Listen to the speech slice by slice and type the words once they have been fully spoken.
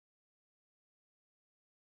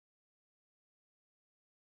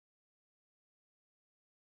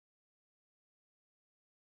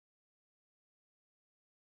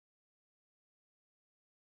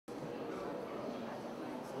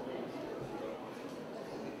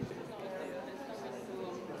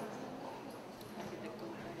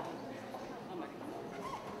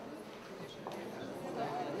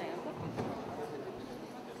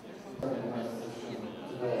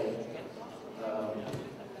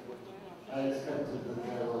expected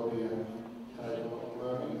that there will be a type of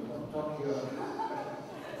learning from Tokyo.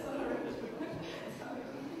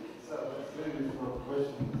 So let's leave it for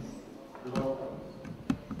questions. You're welcome.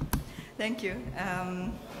 Thank you.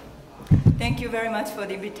 Thank you very much for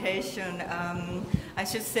the invitation. I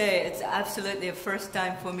should say it's absolutely a first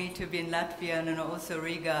time for me to be in Latvia and also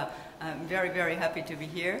Riga. I'm very, very happy to be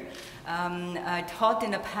here. I taught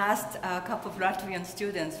in the past a couple of Latvian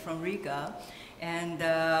students from Riga, and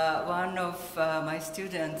one of my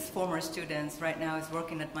students, former students, right now is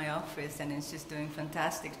working at my office, and she's doing a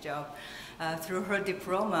fantastic job. Through her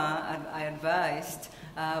diploma, I advised,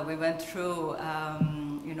 we went through,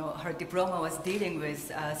 her diploma was dealing with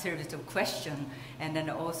a series of questions, and then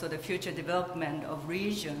also the future development of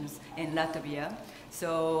regions in Latvia.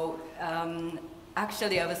 So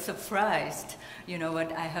actually, I was surprised,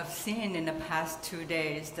 what I have seen in the past 2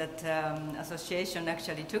 days, that association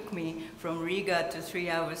actually took me from Riga to 3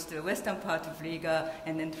 hours to the western part of Riga,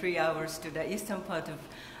 and then 3 hours to the eastern part of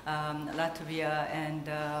Latvia,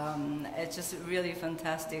 and it's just a really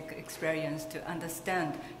fantastic experience to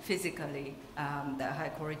understand physically the high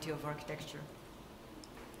quality of architecture.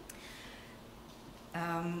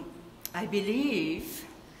 I believe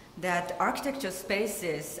that architecture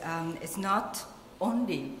spaces is not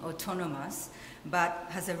only autonomous, but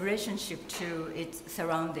has a relationship to its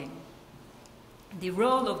surrounding. The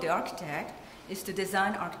role of the architect is to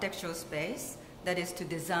design architectural space, that is to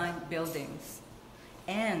design buildings,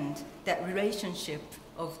 and that relationship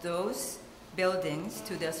of those buildings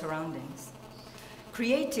to their surroundings.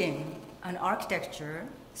 Creating an architecture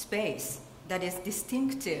space that is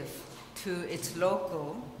distinctive to its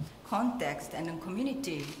local context and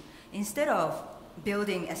community, instead of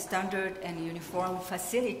building a standard and uniform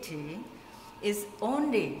facility, is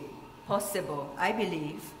only possible, I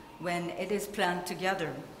believe, when it is planned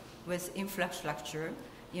together with infrastructure,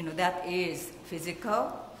 that is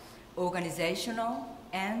physical, organizational,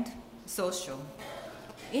 and social.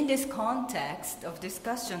 In this context of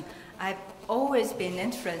discussion, I've always been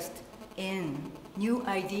interested in new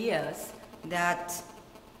ideas that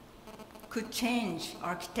could change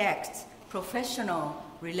architects' professional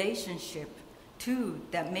relationship to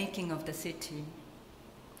the making of the city.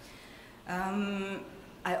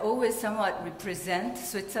 I always somewhat represent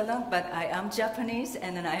Switzerland, but I am Japanese,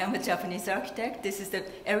 and then I am a Japanese architect. This is the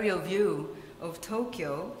aerial view of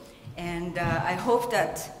Tokyo, and I hope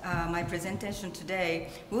that my presentation today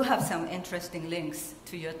will have some interesting links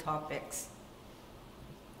to your topics.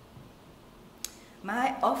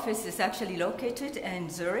 My office is actually located in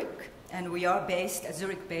Zurich, and we are based, a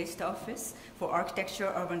Zurich-based office for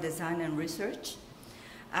architecture, urban design, and research.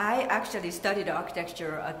 I actually studied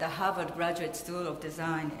architecture at the Harvard Graduate School of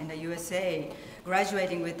Design in the USA,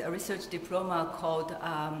 graduating with a research diploma called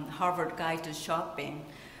Harvard Guide to Shopping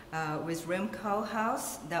with Rimco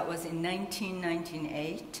House. That was in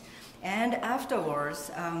 1998. And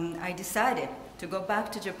afterwards, I decided to go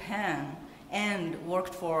back to Japan and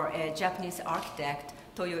worked for a Japanese architect,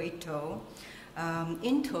 Toyo Ito,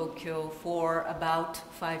 in Tokyo for about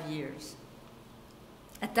 5 years.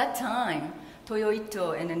 At that time, Toyo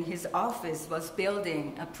Ito and in his office was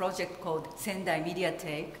building a project called Sendai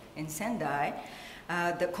Mediatek in Sendai.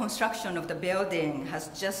 The construction of the building has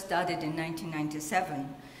just started in 1997.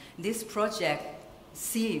 This project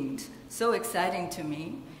seemed so exciting to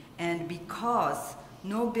me, and because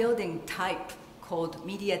no building type called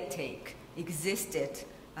Mediatek existed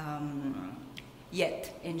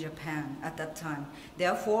yet in Japan at that time.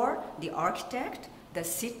 Therefore, the architect, the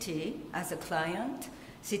city as a client,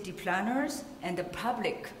 city planners, and the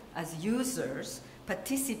public as users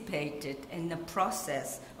participated in the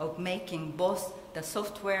process of making both the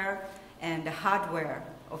software and the hardware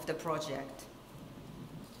of the project.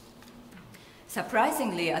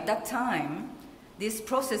 Surprisingly, at that time, this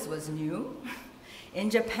process was new. In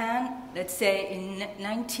Japan, let's say in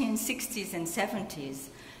 1960s and 70s,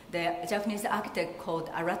 the Japanese architect called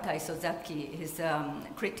Arata Isozaki, his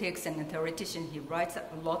critics and a theoretician, he writes a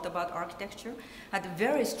lot about architecture, had a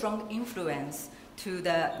very strong influence to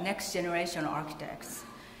the next generation architects.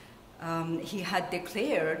 He had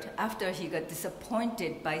declared, after he got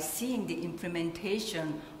disappointed by seeing the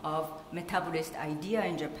implementation of metabolist idea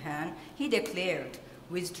in Japan, he declared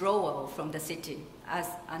withdrawal from the city. As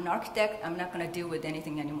an architect, I'm not going to deal with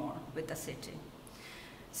anything anymore with the city.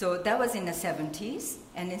 So that was in the 70s,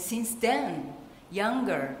 and since then,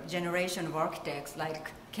 younger generation of architects like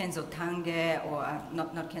Kenzo Tange, or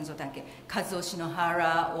not Kenzo Tange, Kazuo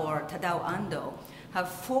Shinohara or Tadao Ando have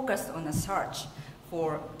focused on a search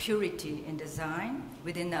for purity in design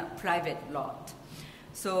within a private lot.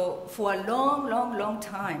 So for a long, long, long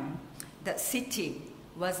time, the city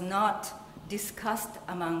was not discussed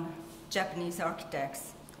among Japanese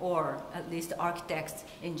architects, or at least architects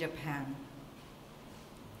in Japan.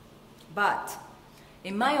 But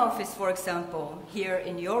in my office, for example, here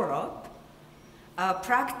in Europe, our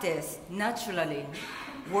practice naturally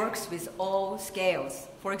works with all scales.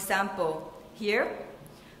 For example, here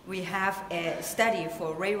we have a study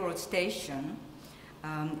for railroad station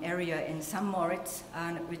area in St. Moritz,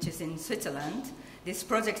 which is in Switzerland. This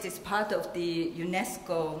project is part of the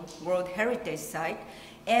UNESCO World Heritage Site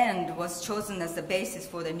and was chosen as the basis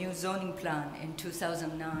for the new zoning plan in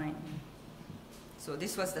 2009. So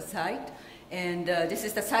this was the site, and this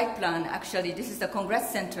is the site plan. Actually, this is the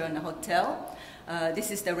Congress Center and the hotel.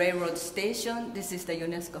 This is the railroad station. This is the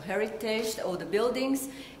UNESCO heritage, all the buildings.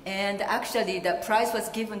 And actually, the prize was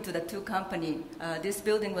given to the two companies. This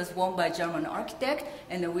building was won by a German architect,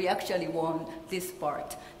 and we actually won this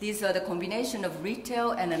part. These are the combination of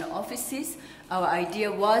retail and then offices. Our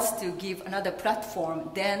idea was to give another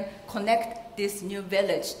platform, then connect this new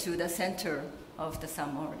village to the center of the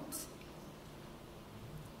St. Moritz.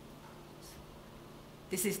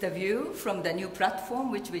 This is the view from the new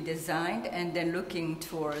platform which we designed, and then looking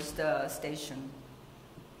towards the station.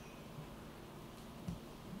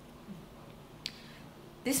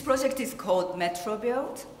 This project is called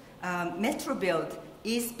MetroBuild. MetroBuild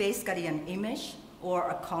is basically an image or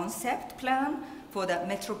a concept plan for the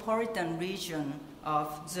metropolitan region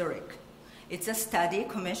of Zurich. It's a study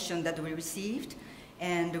commission that we received,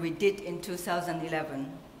 and we did in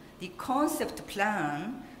 2011. The concept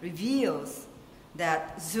plan reveals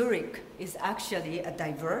that Zurich is actually a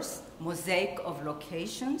diverse mosaic of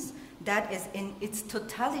locations that is in its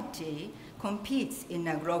totality competes in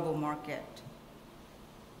a global market.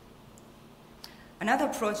 Another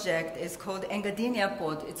project is called Engadine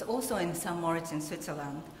Airport. It's also in St. Moritz in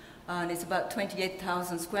Switzerland. And it's about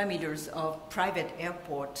 28,000 square meters of private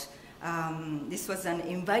airport. This was an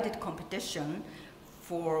invited competition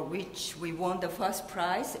for which we won the first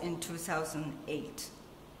prize in 2008.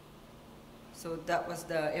 So that was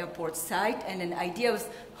the airport site, and an idea was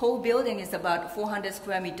whole building is about 400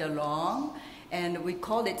 square meter long, and we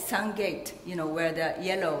call it Sun Gate, you know, where the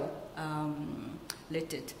yellow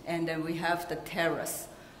lit it, and then we have the terrace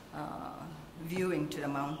viewing to the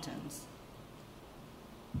mountains.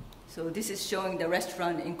 So this is showing the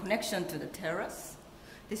restaurant in connection to the terrace.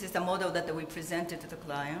 This is the model that we presented to the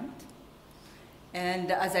client.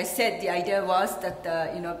 And as I said, the idea was that,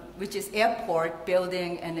 which is airport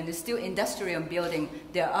building and then still industrial building,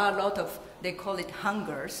 there are a lot of, they call it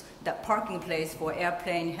hangars, the parking place for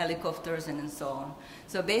airplane, helicopters, and so on.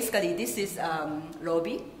 So basically, this is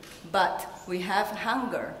lobby, but we have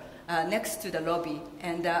hangar next to the lobby,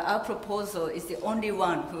 and our proposal is the only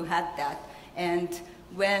one who had that. And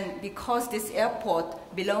because this airport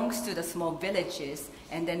belongs to the small villages,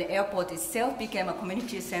 and then the airport itself became a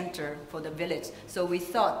community center for the village. So we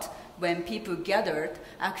thought when people gathered,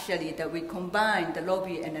 actually, that we combine the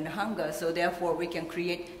lobby and the hangar, so therefore we can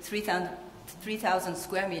create 3,000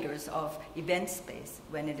 square meters of event space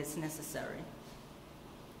when it is necessary.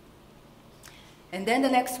 And then the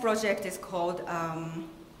next project is called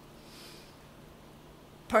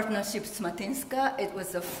Partnership Smatinska. It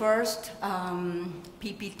was the first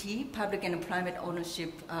PPT, public and private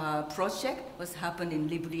ownership project, was happened in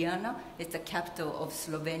Ljubljana. It's the capital of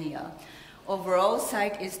Slovenia. Overall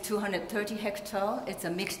site is 230 hectares. It's a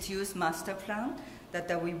mixed-use master plan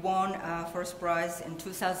that we won first prize in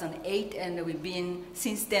 2008, and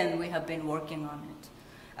since then we have been working on it.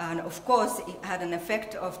 And of course, it had an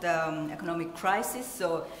effect of the economic crisis,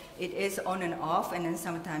 so it is on and off, and then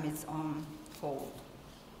sometimes it's on hold.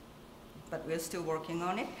 But we're still working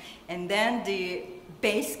on it. And then the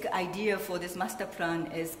basic idea for this master plan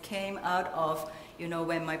came out of,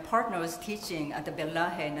 when my partner was teaching at the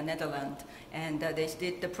Berlage in the Netherlands, and they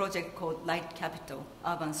did the project called Light Capital,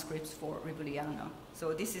 Urban Scripts for Ljubljana.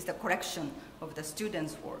 So this is the correction of the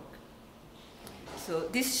students' work. So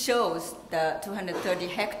this shows the 230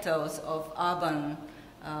 hectares of urban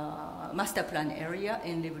master plan area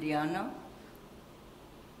in Ljubljana.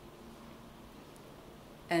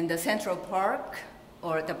 And the central park,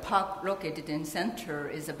 or the park located in center,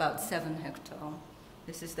 is about 7 hectares.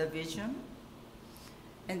 This is the vision.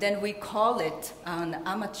 And then we call it an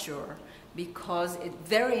amateur because it's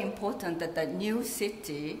very important that the new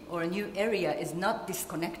city or a new area is not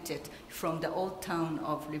disconnected from the old town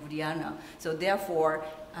of Ljubljana. So therefore,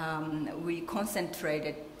 we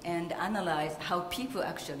concentrated and analyzed how people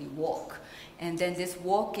actually walk. And then this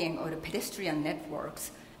walking or the pedestrian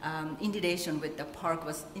networks in relation with the park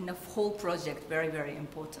was in the whole project very, very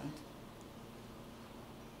important.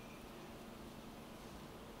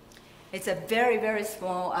 It's a very, very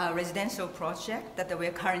small residential project that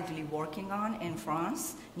we're currently working on in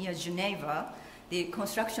France, near Geneva. The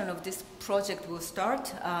construction of this project will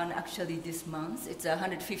start actually this month. It's a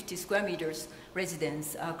 150 square meters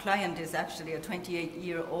residence. Our client is actually a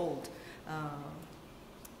 28-year-old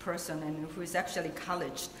person and who is actually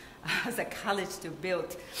has a college to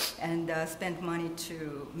build and spend money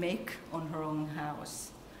to make on her own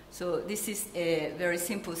house. So this is a very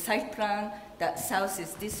simple site plan. That south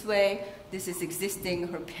is this way. This is existing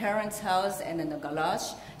her parents' house and then a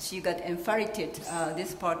garage. She got inherited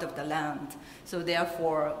this part of the land. So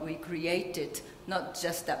therefore, we created not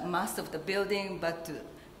just the mass of the building, but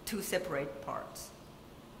two separate parts.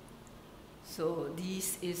 So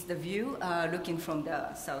this is the view looking from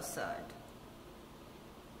the south side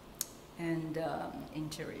and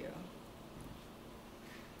interior.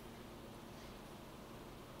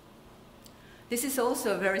 This is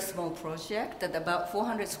also a very small project at about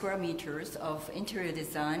 400 square meters of interior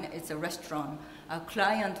design. It's a restaurant. Our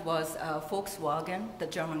client was Volkswagen, the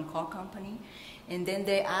German car company, and then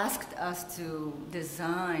they asked us to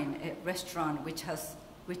design a restaurant which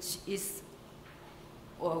is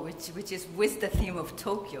with the theme of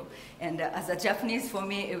Tokyo. And as a Japanese, for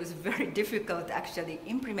me, it was very difficult to actually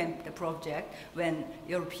implement the project when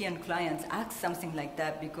European clients ask something like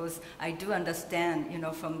that, because I do understand,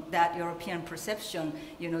 from that European perception,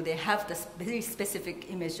 they have this very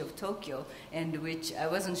specific image of Tokyo, and which I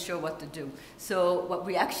wasn't sure what to do. So what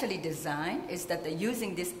we actually designed is that they're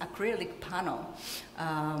using this acrylic panel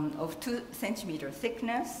of 2 centimeter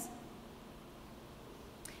thickness,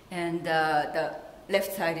 and the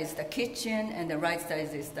left side is the kitchen, and the right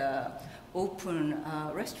side is the open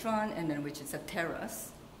restaurant, and then which is a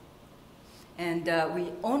terrace. And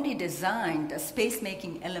we only designed the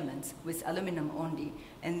space-making elements with aluminum only.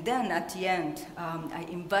 And then at the end, I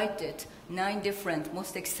invited 9 different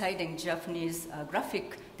most exciting Japanese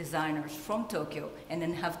graphic designers from Tokyo, and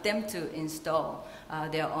then have them to install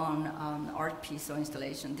their own art piece or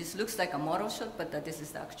installation. This looks like a model shot, but this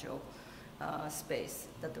is the actual space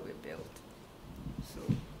that we built. So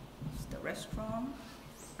it's the restaurant.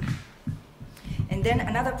 And then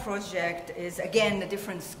another project is, again, a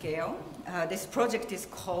different scale. This project is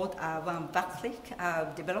called Van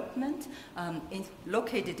Backlich development,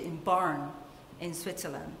 located in Bern in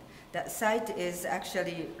Switzerland. That site is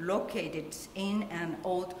actually located in an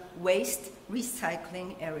old waste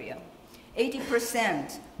recycling area.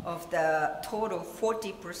 80% of the total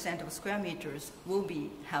 40% of square meters will be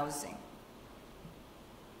housing.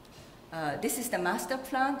 This is the master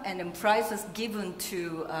plan, and the prize was given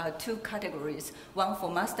to 2 categories, one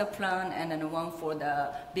for master plan and then one for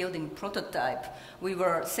the building prototype. We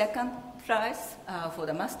were second prize for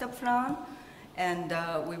the master plan, and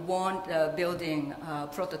we won the building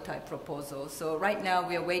prototype proposal. So right now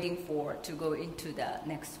we are waiting to go into the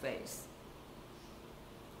next phase.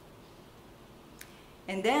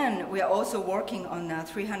 And then we are also working on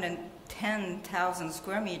 310,000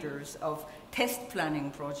 square meters of test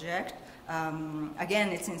planning project. Again,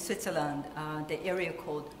 it's in Switzerland, the area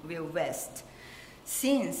called Ville West.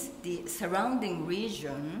 Since the surrounding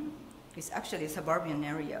region is actually a suburban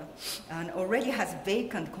area and already has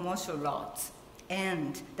vacant commercial lots,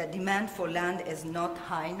 and the demand for land is not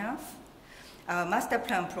high enough, master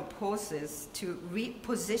plan proposes to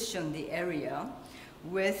reposition the area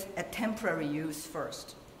with a temporary use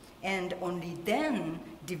first, and only then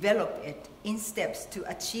develop it in steps to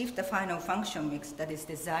achieve the final function mix that is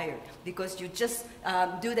desired. Because you just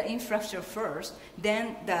do the infrastructure first,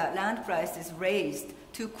 then the land price is raised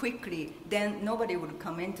too quickly, then nobody would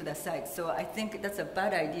come into the site. So I think that's a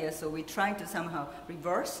bad idea, so we're trying to somehow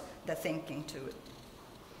reverse the thinking to it.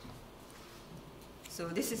 So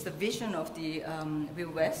this is the vision of the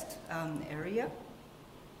Ville West area.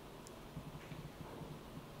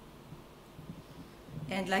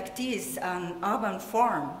 And like this, an urban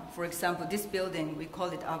farm, for example, this building, we call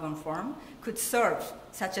it urban farm, could serve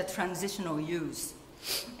such a transitional use.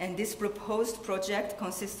 And this proposed project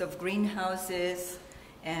consists of greenhouses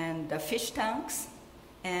and fish tanks,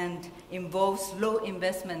 and involves low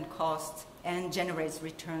investment costs and generates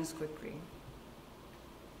returns quickly.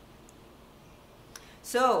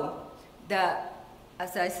 So,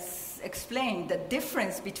 as I explained, the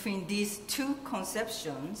difference between these 2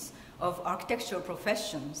 conceptions of architectural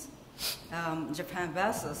professions, Japan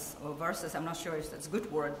versus, I'm not sure if that's a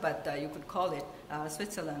good word, but you could call it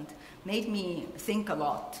Switzerland, made me think a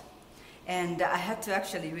lot. And I had to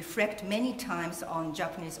actually reflect many times on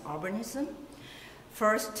Japanese urbanism.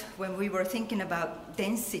 First, when we were thinking about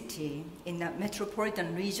density in the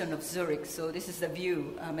metropolitan region of Zurich, so this is the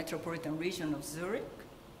view, metropolitan region of Zurich.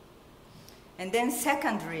 And then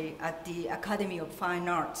secondary at the Academy of Fine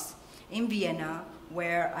Arts in Vienna,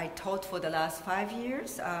 where I taught for the last 5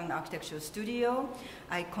 years, an architectural studio.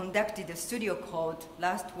 I conducted a studio called,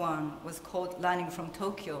 last one was called Learning from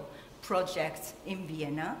Tokyo Projects in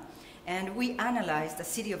Vienna. And we analyzed the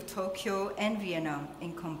city of Tokyo and Vienna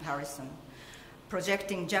in comparison,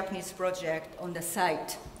 projecting Japanese project on the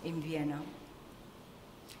site in Vienna.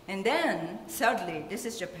 And then, thirdly, this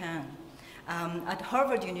is Japan. At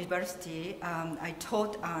Harvard University, I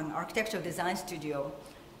taught an architectural design studio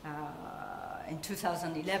in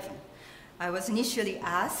 2011. I was initially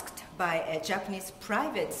asked by a Japanese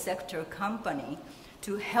private sector company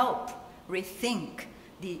to help rethink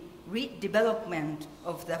the redevelopment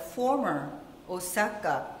of the former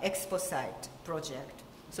Osaka Expo site project.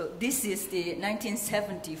 So this is the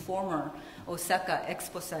 1970 former Osaka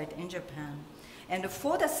Expo site in Japan. And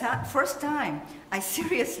for the first time, I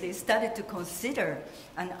seriously started to consider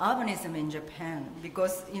an urbanism in Japan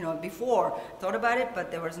because, before thought about it,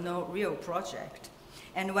 but there was no real project.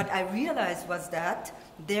 And what I realized was that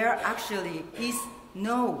there actually is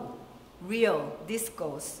no real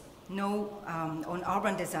discourse, on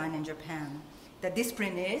urban design in Japan. The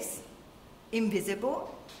discipline is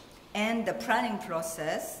invisible, and the planning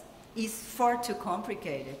process is far too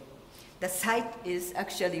complicated. The site is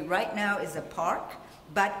actually, right now, is a park,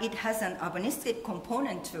 but it has an urbanistic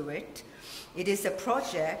component to it. It is a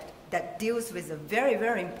project that deals with a very,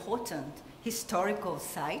 very important historical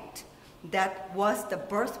site that was the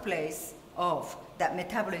birthplace of that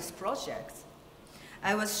metabolist project.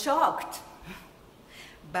 I was shocked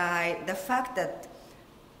by the fact that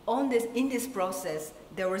in this process,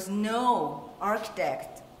 there was no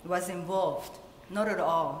architect was involved, not at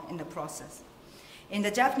all in the process. In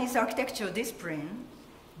the Japanese architectural discipline,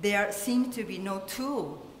 there seemed to be no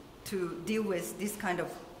tool to deal with this kind of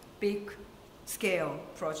big scale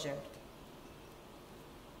project.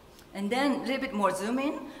 And then a little bit more zoom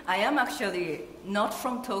in. I am actually not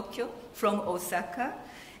from Tokyo, from Osaka.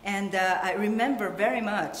 And I remember very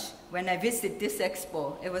much when I visited this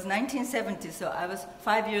expo. It was 1970, so I was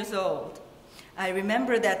 5 years old. I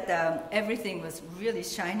remember that everything was really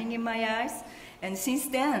shining in my eyes. And since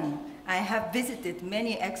then, I have visited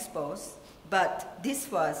many expos, but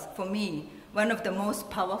this was, for me, one of the most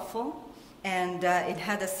powerful, and it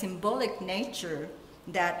had a symbolic nature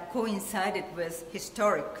that coincided with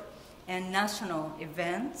historic and national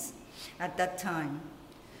events at that time.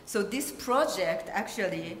 So this project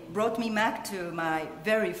actually brought me back to my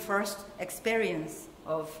very first experience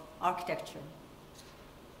of architecture.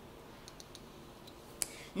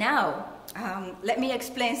 Now, let me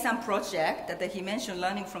explain some project that he mentioned,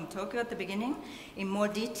 learning from Tokyo at the beginning, in more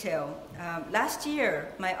detail. Last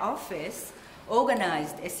year, my office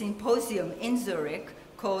organized a symposium in Zurich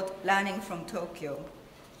called Learning from Tokyo.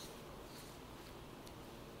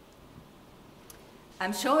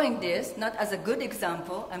 I'm showing this not as a good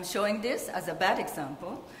example, I'm showing this as a bad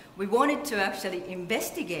example. We wanted to actually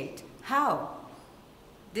investigate how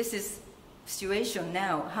this is situation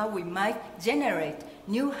now, how we might generate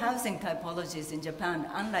new housing typologies in Japan,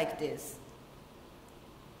 unlike this.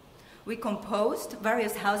 We composed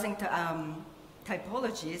various housing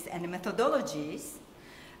typologies and methodologies.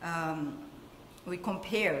 We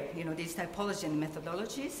compared, these typology and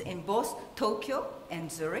methodologies in both Tokyo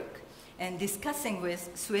and Zurich, and discussing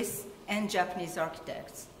with Swiss and Japanese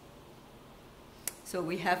architects. So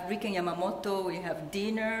we have Riken Yamamoto, we have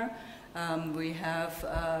Diener, we have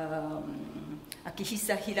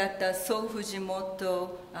Akihisa Hirata, So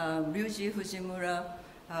Fujimoto, Ryuji Fujimura.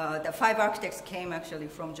 The 5 architects came actually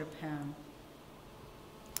from Japan.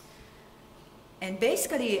 And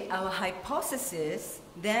basically our hypothesis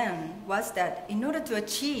then was that in order to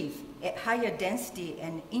achieve a higher density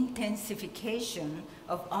and intensification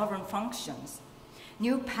of urban functions,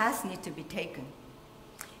 new paths need to be taken.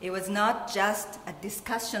 It was not just a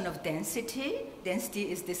discussion of density. Density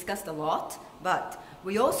is discussed a lot, but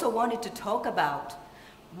we also wanted to talk about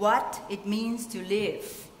what it means to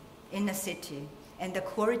live in a city and the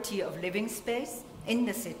quality of living space in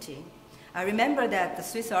the city. I remember that the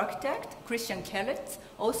Swiss architect, Christian Kellett,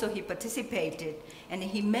 also he participated, and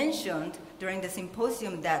he mentioned during the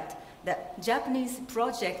symposium that the Japanese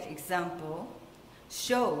project example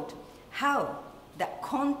showed how the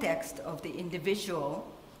context of the individual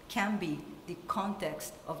can be the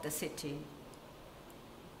context of the city.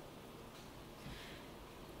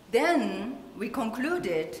 Then we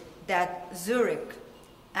concluded that Zurich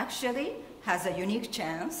actually has a unique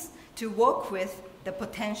chance to work with the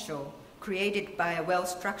potential created by a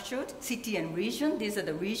well-structured city and region. These are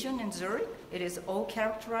the region in Zurich. It is all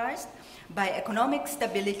characterized by economic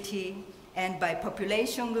stability and by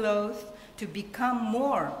population growth to become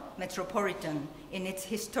more metropolitan in its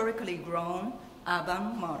historically grown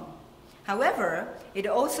urban model. However, it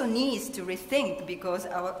also needs to rethink, because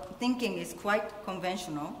our thinking is quite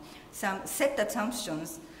conventional, some set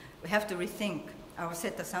assumptions. We have to rethink our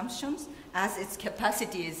set assumptions as its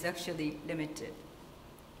capacity is actually limited.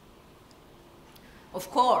 Of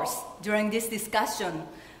course, during this discussion,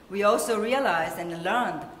 we also realized and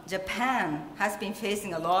learned Japan has been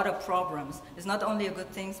facing a lot of problems. It's not only good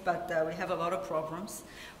things, but we have a lot of problems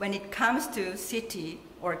when it comes to city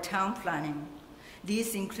or town planning.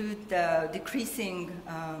 These include the decreasing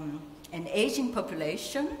and aging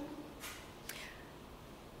population,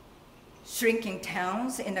 shrinking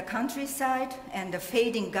towns in the countryside, and the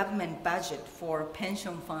fading government budget for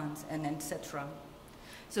pension funds and etc.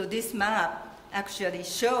 So this map actually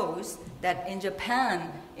shows that in Japan,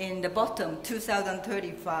 in the bottom,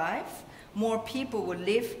 2035, more people will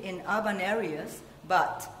live in urban areas,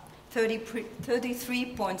 but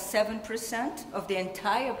 33.7% of the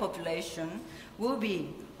entire population will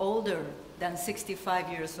be older than 65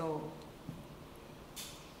 years old.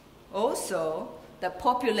 Also, the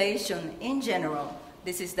population in general,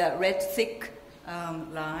 this is the red thick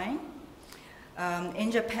line, in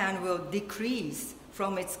Japan will decrease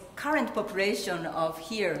from its current population of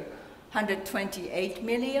here 128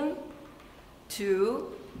 million to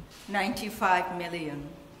 95 million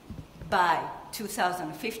by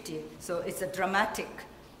 2050. So it's a dramatic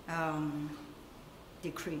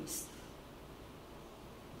decrease.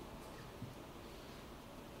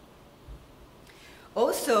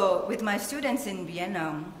 Also, with my students in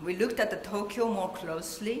Vienna, we looked at the Tokyo more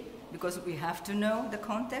closely because we have to know the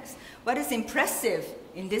context. What is impressive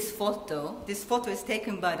in this photo is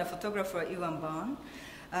taken by the photographer Iwan Baan,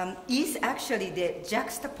 is actually the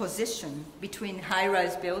juxtaposition between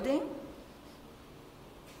high-rise building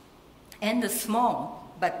and the small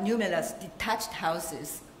but numerous detached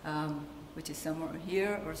houses, which is somewhere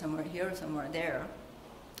here or somewhere here or somewhere there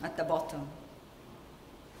at the bottom.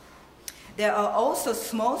 There are also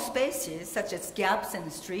small spaces such as gaps and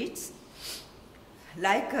streets,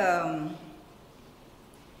 like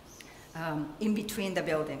in between the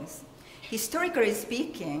buildings. Historically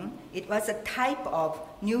speaking, it was a type of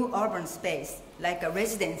new urban space, like a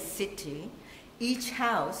residence city. Each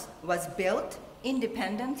house was built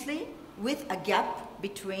independently with a gap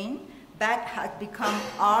between, but had become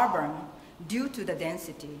urban due to the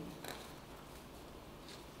density.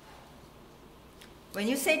 When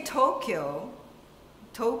you say Tokyo,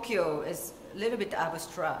 Tokyo is a little bit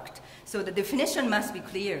abstract, so the definition must be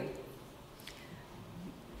clear.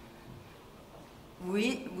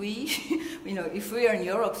 You know, if we are in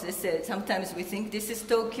Europe, sometimes we think this is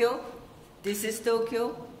Tokyo, this is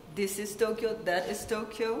Tokyo, this is Tokyo, that is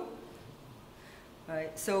Tokyo.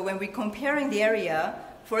 Right? So when we're comparing the area,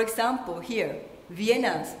 for example, here,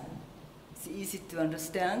 Vienna, it's easy to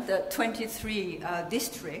understand, the 23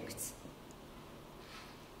 districts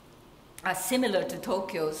are similar to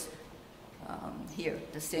Tokyo's here,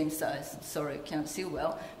 the same size. Sorry, can't see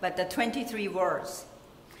well, but the 23 wards.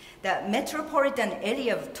 The metropolitan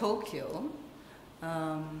area of Tokyo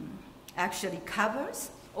actually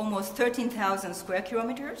covers almost 13,000 square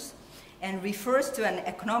kilometers and refers to an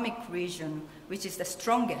economic region which is the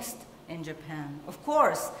strongest in Japan. Of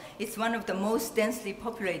course, it's one of the most densely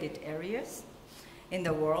populated areas in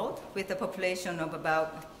the world with a population of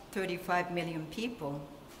about 35 million people.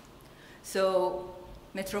 So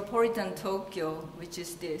metropolitan Tokyo, which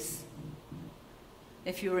is this,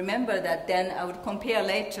 if you remember that, then I would compare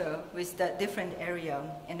later with the different area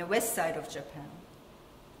in the west side of Japan.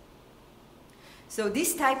 So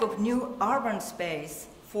this type of new urban space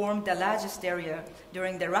formed the largest area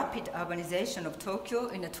during the rapid urbanization of Tokyo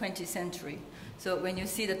in the 20th century. So when you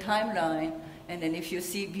see the timeline, and then if you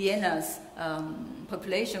see Vienna's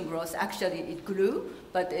population growth, actually it grew,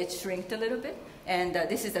 but it shrinked a little bit. And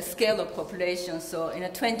this is the scale of population. So in the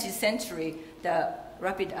 20th century, the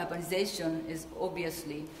rapid urbanization is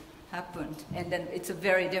obviously happened. And then it's a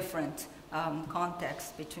very different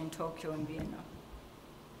context between Tokyo and Vienna.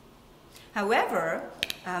 However,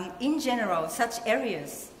 in general, such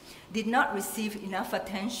areas did not receive enough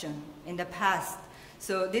attention in the past.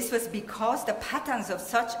 So this was because the patterns of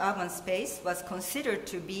such urban space was considered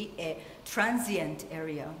to be a transient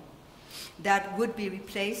area that would be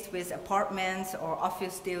replaced with apartments or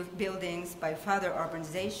office buildings by further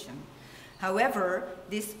urbanization. However,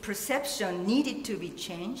 this perception needed to be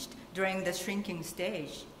changed during the shrinking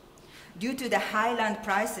stage. Due to the high land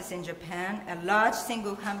prices in Japan, a large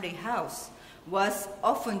single-family house was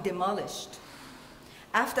often demolished.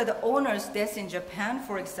 After the owner's death in Japan,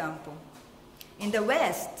 for example, in the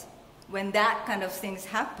West, when that kind of things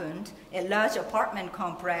happened, a large apartment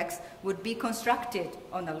complex would be constructed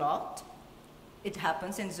on a lot. It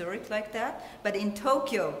happens in Zurich like that. But in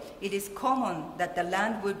Tokyo, it is common that the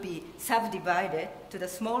land would be subdivided to the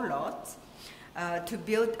small lots to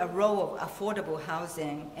build a row of affordable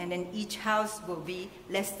housing, and then each house will be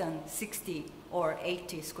less than 60 or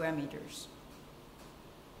 80 square meters.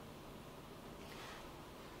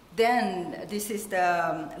 Then this is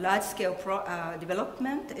the large-scale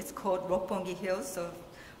development. It's called Roppongi Hills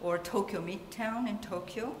or Tokyo Midtown in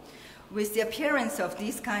Tokyo. With the appearance of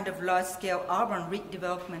these kind of large-scale urban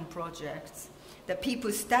redevelopment projects, the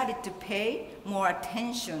people started to pay more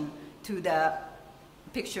attention to the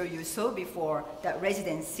picture you saw before, that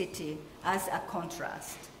resident city as a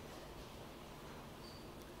contrast.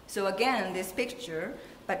 So again, this picture,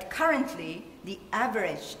 but currently the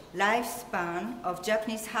average lifespan of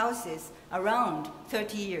Japanese houses around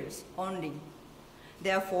 30 years only.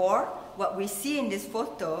 Therefore, what we see in this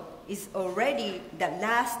photo is already the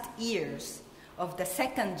last years of the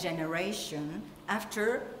second generation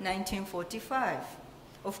after 1945.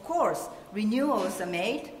 Of course, renewals are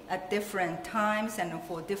made at different times and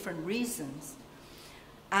for different reasons.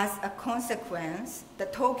 As a consequence, the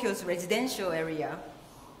Tokyo's residential area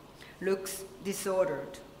looks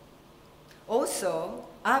disordered. Also,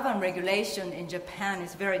 urban regulation in Japan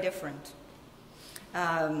is very different.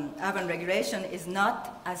 Urban regulation is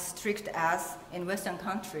not as strict as in Western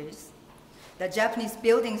countries. The Japanese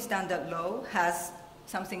building standard law has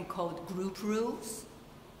something called group rules,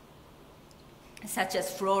 such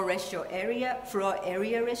as floor area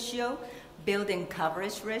ratio, building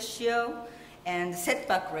coverage ratio, and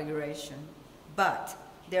setback regulation. But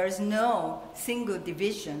there is no single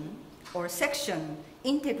division or section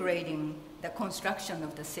integrating the construction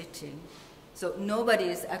of the city. So nobody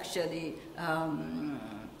is actually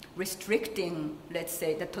restricting, let's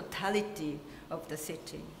say, the totality of the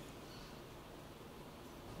city.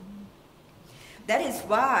 That is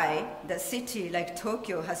why the city like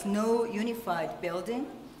Tokyo has no unified building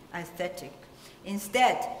aesthetic.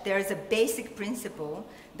 Instead, there is a basic principle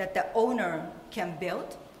that the owner can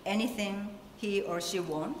build anything he or she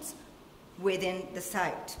wants within the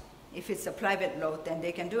site. If it's a private lot, then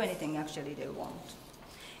they can do anything actually they want.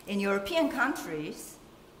 In European countries,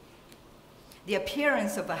 the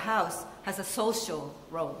appearance of a house has a social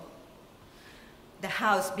role. The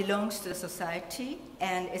house belongs to the society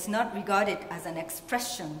and is not regarded as an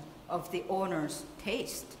expression of the owner's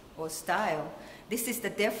taste or style. This is the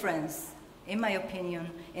difference, in my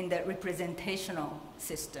opinion, in the representational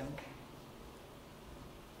system.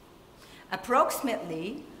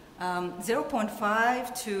 Approximately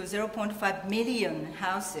 0.5 to 0.5 million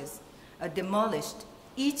houses are demolished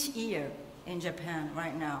each year in Japan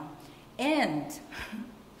right now. And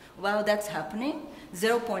while that's happening,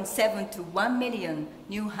 0.7 to 1 million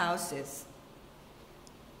new houses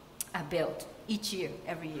are built each year,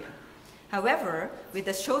 every year. However, with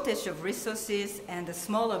the shortage of resources and the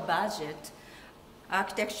smaller budget,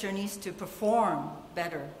 architecture needs to perform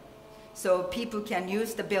better so people can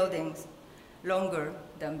use the buildings longer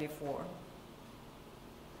than before.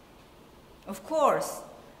 Of course,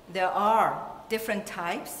 there are different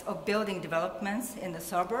types of building developments in the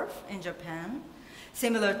suburb in Japan.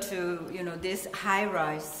 Similar to this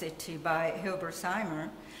high-rise city by Hilbersheimer,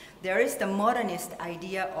 there is the modernist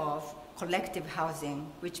idea of collective housing,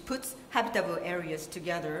 which puts habitable areas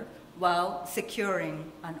together while securing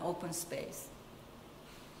an open space.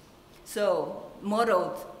 So,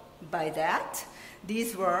 modeled by that,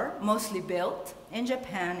 these were mostly built in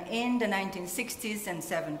Japan in the 1960s and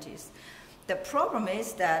 70s. The problem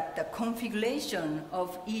is that the configuration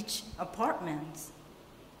of each apartment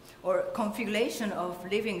or configuration of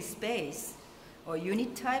living space, or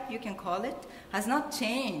unit type you can call it, has not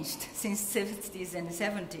changed since 60s and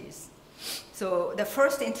 70s. So the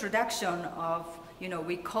first introduction of,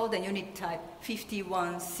 we call the unit type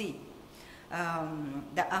 51C.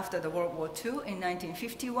 After the World War II, in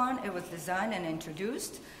 1951, it was designed and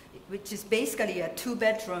introduced, which is basically 2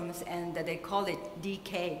 bedrooms, and they call it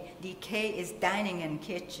DK. DK is dining and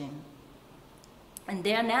kitchen. And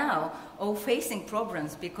they are now all facing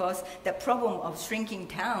problems because the problem of shrinking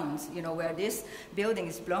towns, where these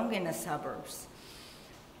buildings belong in the suburbs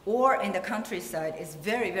or in the countryside, is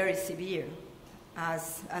very, very severe,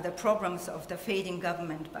 as are the problems of the fading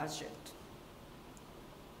government budget.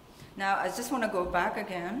 Now, I just want to go back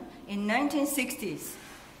again. In 1960s,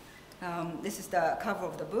 this is the cover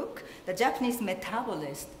of the book, the Japanese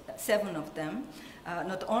metabolists, 7 of them,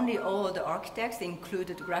 not only all the architects, they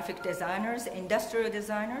included graphic designers, industrial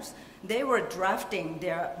designers, they were drafting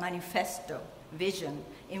their manifesto vision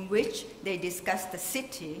in which they discussed the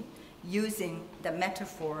city using the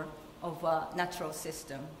metaphor of a natural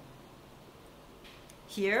system.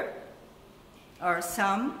 Here are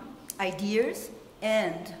some ideas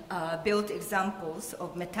and built examples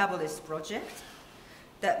of metabolist projects.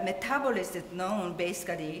 The metabolist is known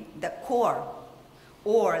basically the core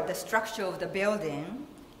or the structure of the building,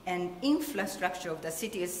 and infrastructure of the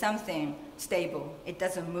city is something stable. It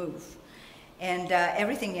doesn't move. And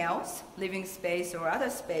everything else, living space or other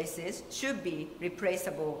spaces, should be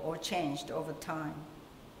replaceable or changed over time.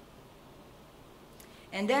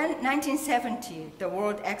 And then 1970, the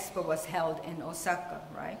World Expo was held in Osaka,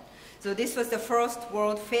 right? So this was the first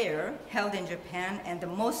World Fair held in Japan, and the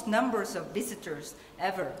most numbers of visitors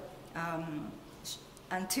ever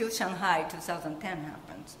until Shanghai 2010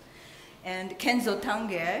 happened. And Kenzo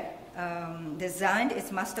Tange designed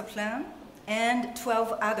its master plan, and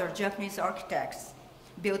 12 other Japanese architects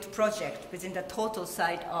built projects within the total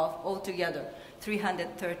site of altogether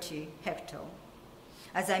 330 hectares.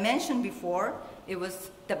 As I mentioned before, it was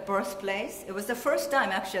the birthplace. It was the first time,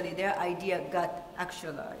 actually, their idea got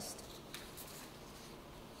actualized.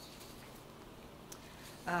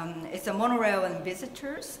 It's a monorail and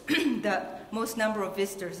visitors, the most number of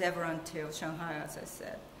visitors ever until Shanghai, as I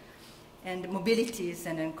said. And mobilities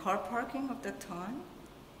and then car parking of that time.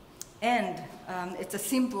 And it's a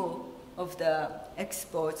symbol of the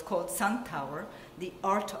expo. It's called Sun Tower, the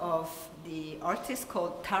art of the artist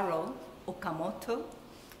called Taro Okamoto.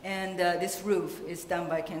 And this roof is done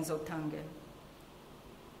by Kenzo Tange.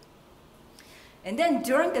 And then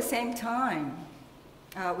during the same time,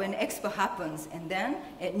 when expo happens, and then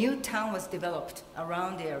a new town was developed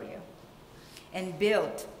around the area and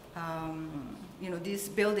built. These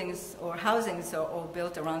buildings or housings are all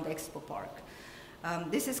built around the expo park.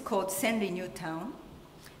 This is called Senri New Town.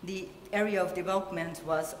 The area of development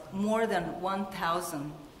was more than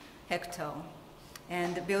 1,000 hectares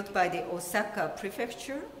and built by the Osaka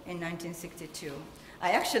Prefecture in 1962.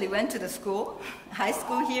 I actually went to the school, high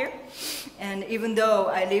school here, and even though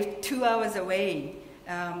I lived 2 hours away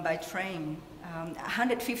by train,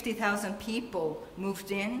 150,000 people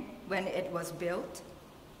moved in when it was built.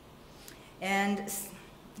 And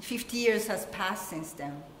 50 years has passed since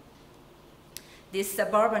then. This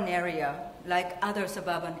suburban area, like other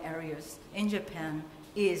suburban areas in Japan,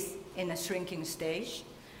 is in a shrinking stage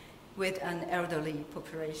with an elderly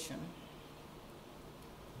population.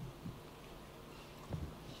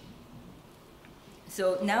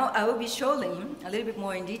 So now I will be showing a little bit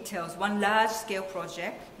more in details one large-scale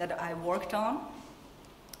project that I worked on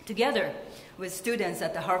together with students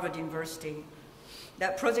at the Harvard University.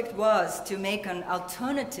 That project was to make an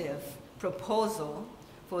alternative proposal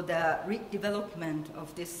for the redevelopment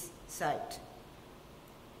of this site.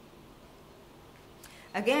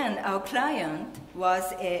 Again, our client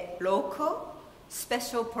was a local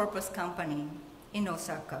special purpose company in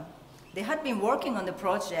Osaka. They had been working on the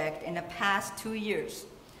project in the past 2 years,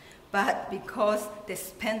 but because they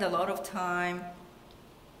spent a lot of time,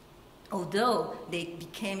 although they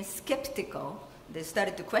became skeptical, they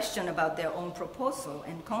started to question about their own proposal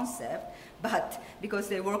and concept, but because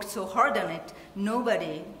they worked so hard on it,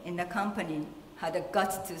 nobody in the company had the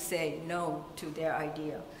guts to say no to their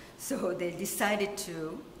idea. So they decided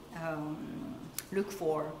to look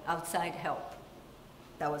for outside help.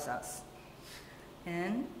 That was us.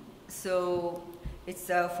 And so it's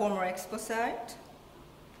a former expo site.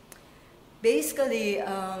 Basically,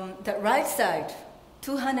 the right side,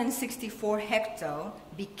 264 hectares,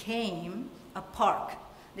 became a park.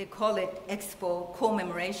 They call it Expo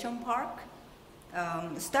Commemoration Park,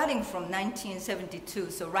 starting from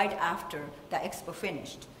 1972, so right after the expo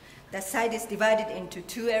finished. The site is divided into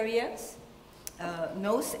two areas,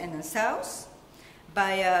 north and south,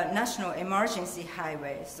 by a national emergency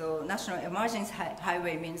highway. So national emergency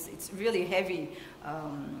highway means it's really heavy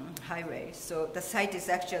highway. So the site is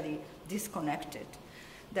actually disconnected.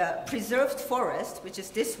 The preserved forest, which is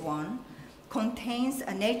this one, contains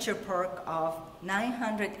a nature park of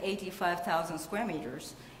 985,000 square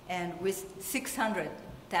meters and with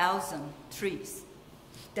 600,000 trees.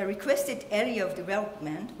 The requested area of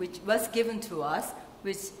development, which was given to us,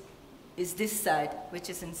 which is this side, which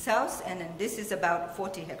is in south, and then this is about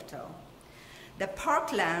 40 hectares. The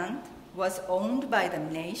parkland was owned by the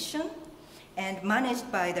nation and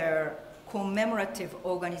managed by their commemorative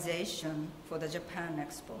organization for the Japan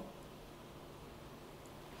Expo.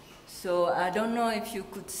 So I don't know if you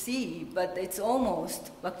could see, but it's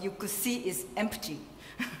almost what you could see is empty.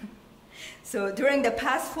 So during the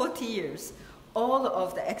past 40 years, all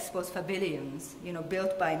of the Expo's pavilions,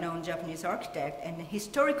 built by known Japanese architects and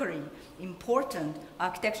historically important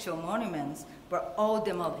architectural monuments were all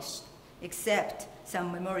demolished except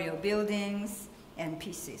some memorial buildings and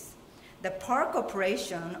pieces. The park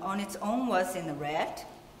operation on its own was in red,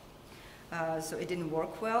 so it didn't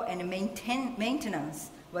work well, and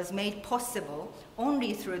maintenance was made possible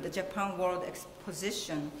only through the Japan World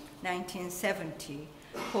Exposition 1970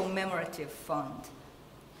 commemorative fund,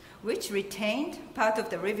 which retained part of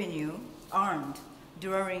the revenue earned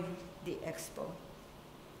during the expo.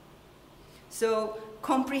 So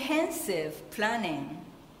comprehensive planning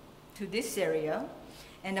to this area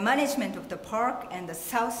and the management of the park and the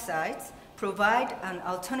south sides provide an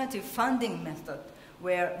alternative funding method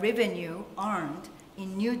where revenue earned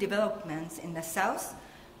in new developments in the south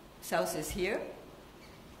is here,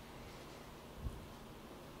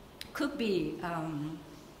 could be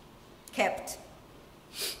kept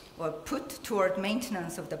or put toward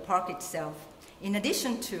maintenance of the park itself, in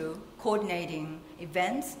addition to coordinating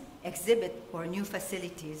events, exhibit, or new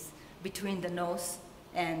facilities between the north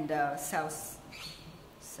and south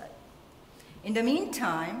side. In the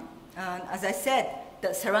meantime, as I said,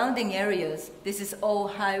 the surrounding areas, this is all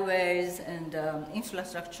highways and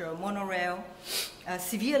infrastructure, monorail,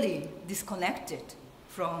 severely disconnected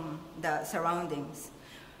from the surroundings,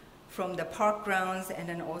 from the park grounds, and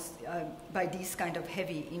then also by these kind of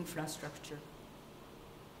heavy infrastructure.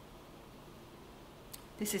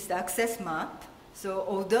 This is the access map. So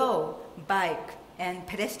although bike and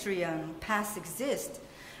pedestrian paths exist,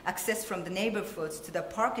 access from the neighborhoods to the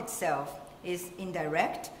park itself is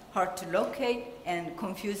indirect, hard to locate, and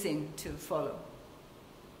confusing to follow.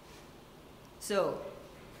 So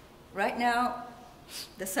right now,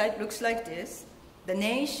 the site looks like this. The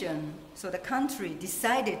nation, so the country,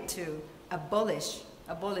 decided to abolish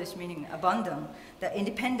meaning abandon, the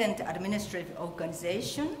independent administrative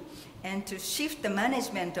organization and to shift the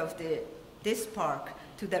management of this park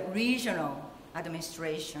to the regional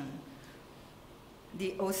administration.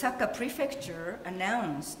 The Osaka prefecture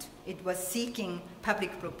announced it was seeking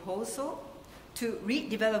public proposal to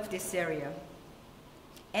redevelop this area.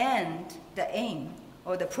 And the aim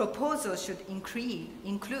or the proposal should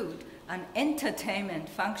include an entertainment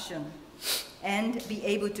function and be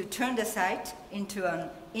able to turn the site into an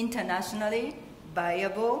internationally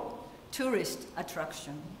viable tourist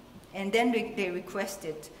attraction. And then they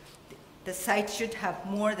requested the site should have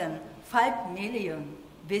more than 5 million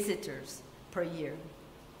visitors per year.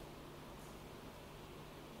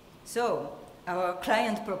 So our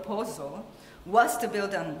client proposal was to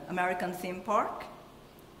build an American theme park.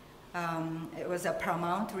 It was a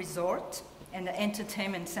Paramount Resort and an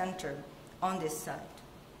entertainment center on this site.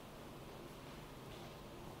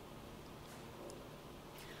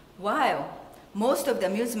 While most of the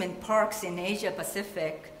amusement parks in Asia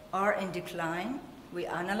Pacific are in decline, we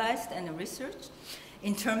analyzed and researched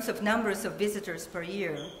in terms of numbers of visitors per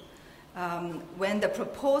year. When the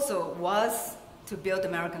proposal was to build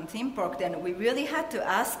American theme park, then we really had to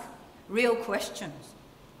ask real questions,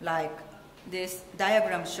 like this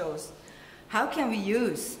diagram shows. How can we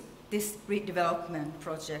use this redevelopment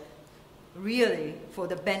project really for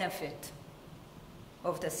the benefit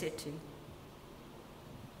of the city?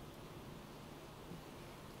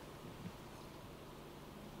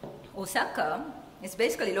 Osaka is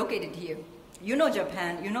basically located here. You know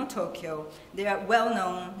Japan, you know Tokyo. They are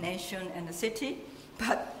well-known nation and a city,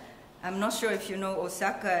 but I'm not sure if you know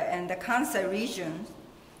Osaka, and the Kansai region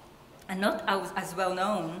are not as well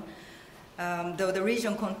known, though the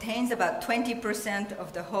region contains about 20%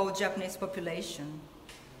 of the whole Japanese population.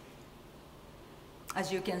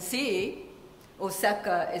 As you can see,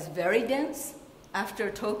 Osaka is very dense after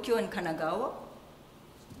Tokyo and Kanagawa.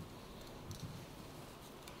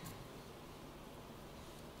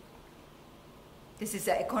 This is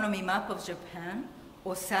the economy map of Japan.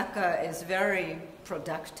 Osaka is very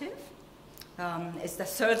productive. It's the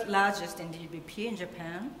third largest in GDP in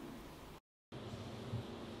Japan.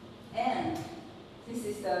 And this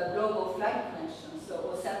is the global flight connection.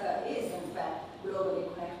 So Osaka is, in fact,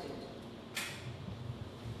 globally connected.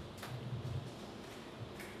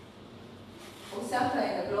 Osaka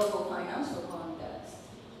in the global financial context,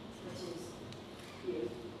 which is here.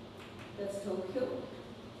 That's Tokyo.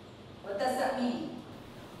 What does that mean?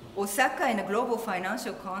 Osaka in a global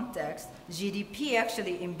financial context, GDP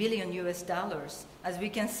actually in billion US dollars. As we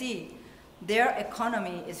can see, their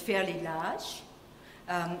economy is fairly large.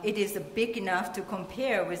 It is big enough to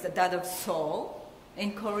compare with that of Seoul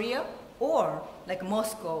in Korea, or like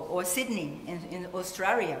Moscow or Sydney in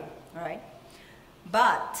Australia, right?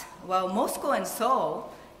 But while Moscow and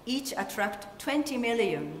Seoul each attract 20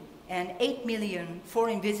 million and 8 million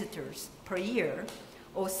foreign visitors per year,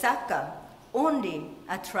 Osaka only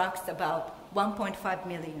attracts about 1.5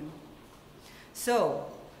 million. So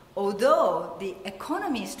although the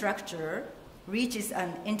economy structure reaches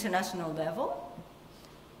an international level,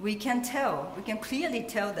 we can clearly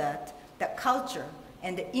tell that the culture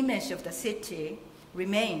and the image of the city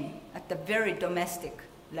remain at the very domestic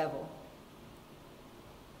level.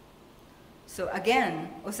 So again,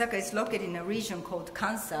 Osaka is located in a region called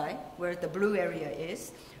Kansai, where the blue area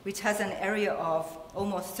is, which has an area of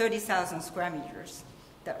almost 30,000 square meters.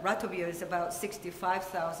 The Latvia is about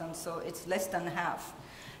 65,000, so it's less than half.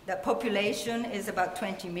 The population is about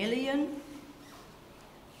 20 million.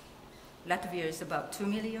 Latvia is about 2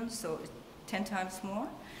 million, so 10 times more.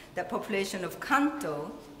 The population of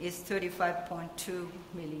Kanto is 35.2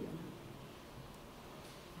 million.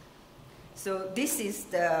 So this is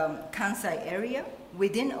the Kansai area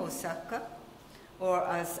within Osaka, or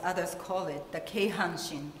as others call it, the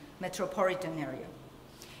Keihanshin metropolitan area.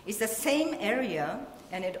 It's the same area,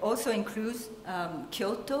 and it also includes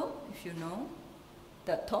Kyoto, if you know,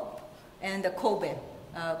 the top, and the Kobe.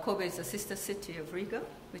 Kobe is a sister city of Riga,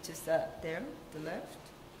 which is there, the left.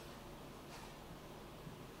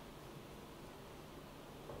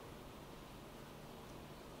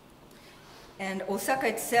 And Osaka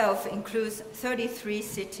itself includes 33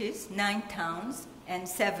 cities, 9 towns, and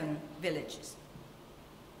 7 villages.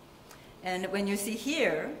 And when you see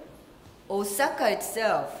here, Osaka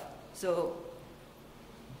itself, so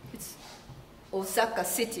it's Osaka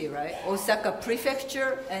city, right? Osaka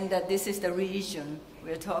prefecture, and this is the region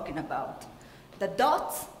we're talking about. The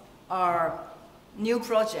dots are new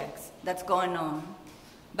projects that's going on.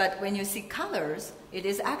 But when you see colors, it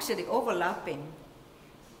is actually overlapping.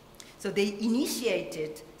 So they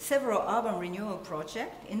initiated several urban renewal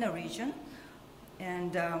projects in the region,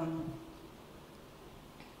 and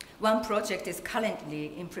one project is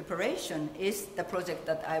currently in preparation, is the project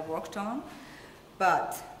that I worked on.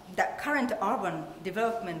 But the current urban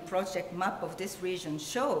development project map of this region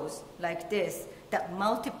shows, like this, that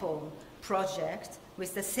multiple projects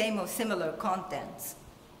with the same or similar contents.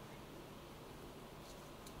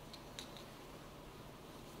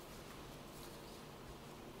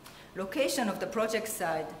 Location of the project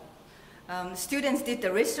site. Students did the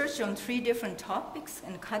research on 3 different topics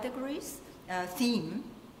and categories. Theme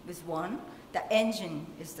is one, the engine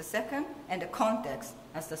is the second, and the context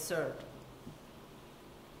as the third.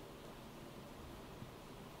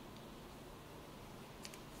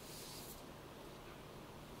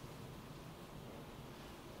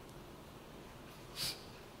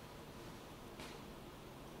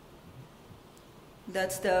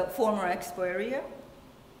 That's the former expo area.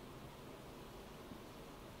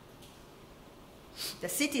 The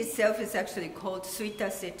city itself is actually called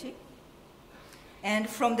Suita City. And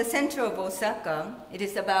from the center of Osaka, it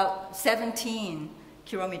is about 17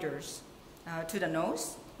 kilometers to the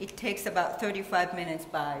north. It takes about 35 minutes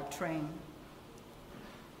by train.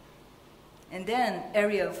 And then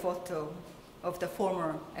aerial photo of the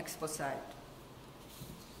former expo site.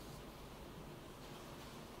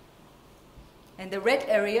 And the red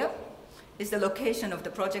area is the location of the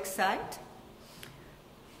project site.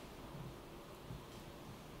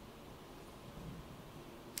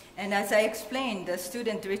 And as I explained, the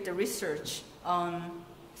student did the research on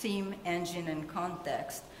theme, engine, and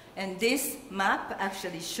context. And this map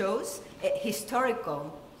actually shows a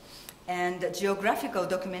historical and geographical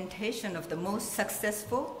documentation of the most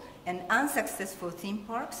successful and unsuccessful theme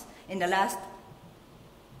parks in the last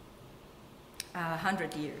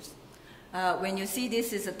 100 years. When you see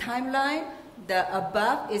this is a timeline, the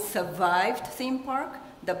above is survived theme park,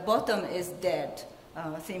 the bottom is dead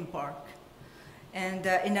theme park. And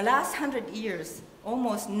in the last 100 years,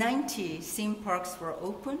 almost 90 theme parks were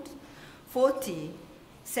opened. 47%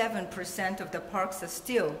 of the parks are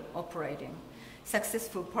still operating.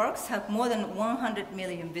 Successful parks have more than 100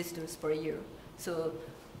 million visitors per year. So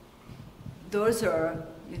those are,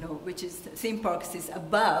 which is theme parks is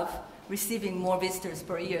above receiving more visitors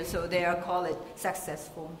per year, so they are called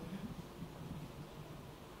successful.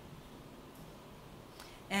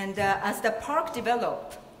 And as the park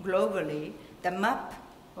developed globally, the map,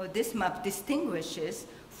 or this map, distinguishes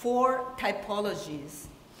 4 typologies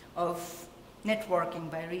of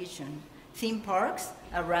networking by region. Theme parks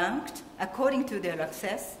are ranked according to their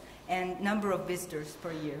access and number of visitors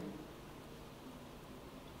per year.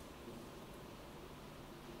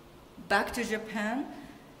 Back to Japan,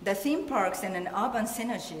 the theme parks and an urban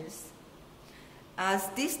synergies. As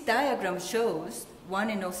this diagram shows,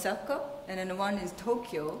 one in Osaka and then one in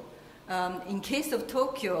Tokyo. In case of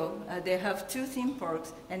Tokyo, they have 2 theme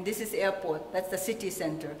parks, and this is airport, that's the city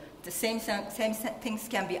center. The same things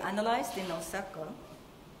can be analyzed in Osaka.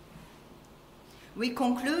 We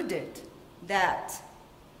concluded that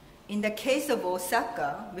in the case of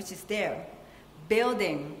Osaka, which is there,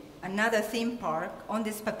 building another theme park on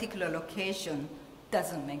this particular location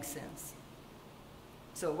doesn't make sense.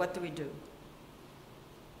 So what do?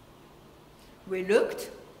 We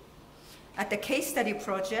looked at the case study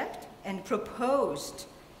project and proposed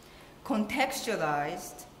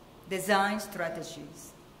contextualized design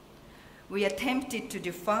strategies. We attempted to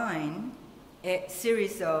define a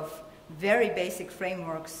series of very basic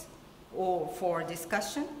frameworks for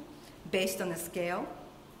discussion based on a scale,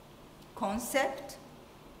 concept,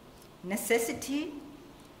 necessity,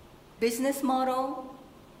 business model,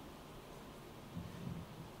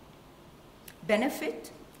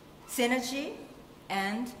 benefit, synergy,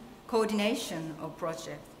 and coordination of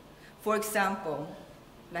projects. For example,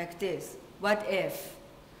 like this, what if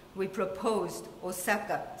we proposed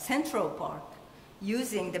Osaka Central Park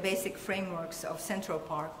using the basic frameworks of Central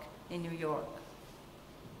Park in New York?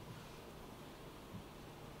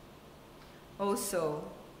 Also,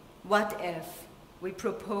 what if we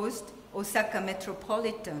proposed Osaka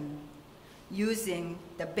Metropolitan using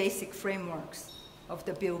the basic frameworks of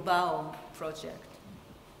the Bilbao project?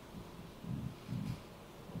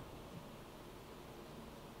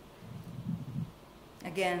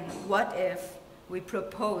 Again, what if we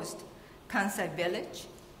proposed Kansai Village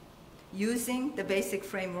using the basic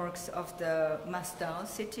frameworks of the Masdar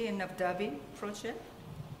City in Abu Dhabi project?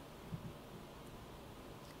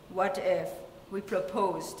 What if we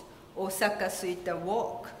proposed Osaka Suita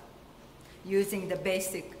Walk using the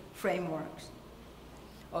basic frameworks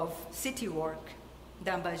of city work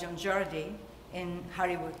done by John Jardy in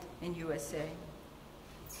Hollywood in USA?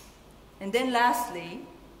 And then lastly,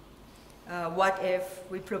 what if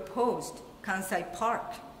we proposed Kansai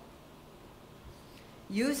Park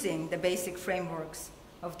using the basic frameworks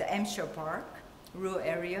of the Emscher Park, rural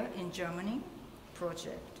area in Germany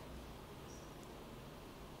project?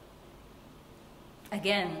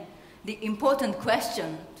 Again, the important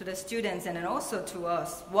question to the students and also to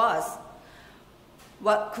us was,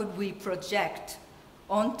 what could we project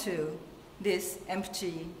onto this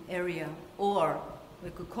empty area, or we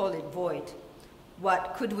could call it void?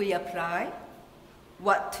 What could we apply?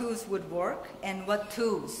 What tools would work, and what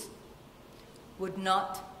tools would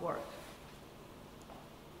not work?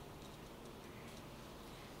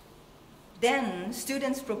 Then,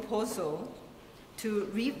 students' proposal to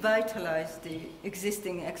revitalize the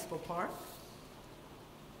existing Expo Park.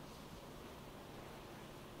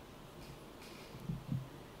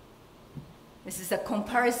 This is a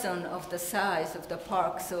comparison of the size of the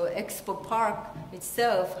park. So Expo Park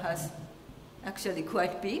itself has actually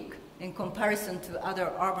quite big in comparison to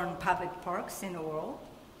other urban public parks in the world.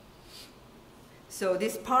 So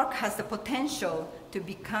this park has the potential to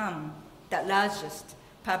become the largest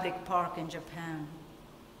public park in Japan.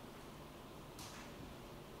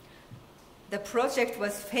 The project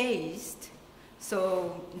was phased,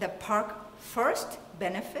 so the park first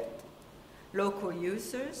benefit local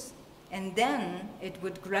users, and then it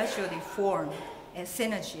would gradually form a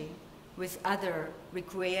synergy with other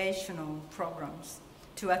recreational programs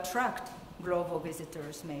to attract global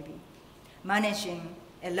visitors, maybe. Managing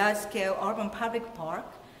a large-scale urban public park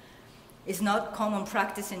is not common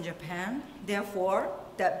practice in Japan. Therefore,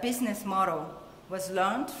 the business model was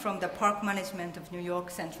learned from the park management of New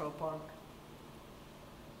York Central Park.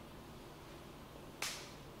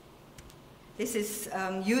 This is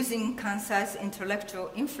using Kansai's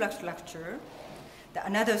intellectual infrastructure.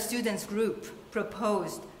 Another students group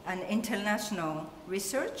proposed an international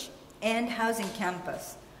research and housing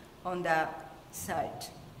campus on the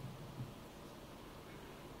site.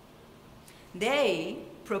 They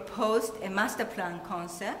proposed a master plan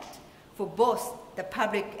concept for both the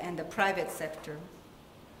public and the private sector.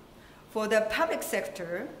 For the public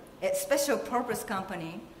sector, a special purpose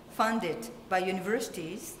company funded by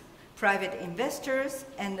universities, private investors,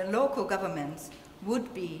 and the local governments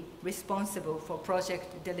would be responsible for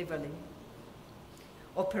project delivery,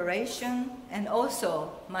 operation, and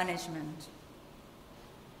also management.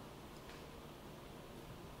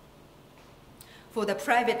 For the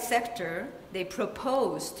private sector, they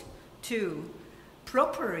proposed to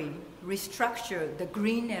properly restructure the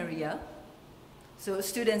green area. So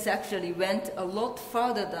students actually went a lot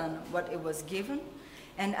further than what it was given.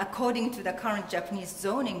 And according to the current Japanese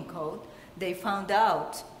zoning code, they found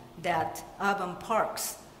out that urban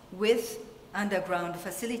parks with underground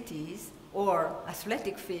facilities or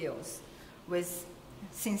athletic fields with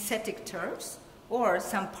synthetic turfs or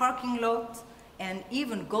some parking lots and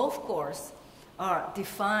even golf course are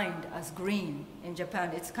defined as green in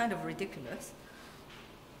Japan. It's kind of ridiculous.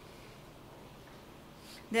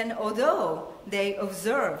 Then although they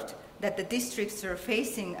observed that the districts are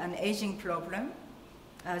facing an aging problem,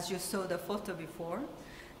 as you saw the photo before,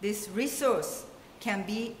 this resource can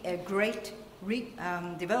be a great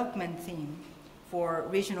development theme for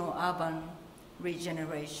regional urban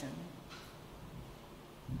regeneration.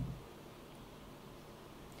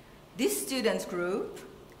 This students group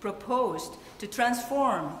proposed to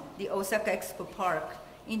transform the Osaka Expo Park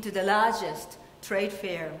into the largest trade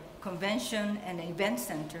fair, convention, and event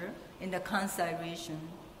center in the Kansai region.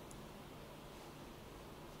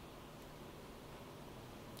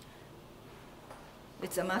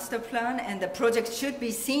 It's a master plan, and the project should be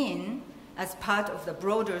seen as part of the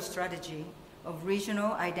broader strategy of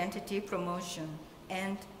regional identity promotion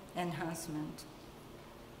and enhancement.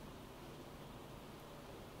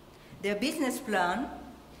 Their business plan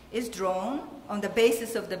is drawn on the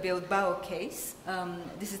basis of the Bilbao case.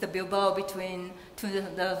 This is the Bilbao between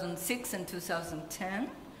 2006 and 2010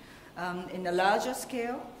 in a larger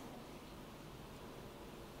scale.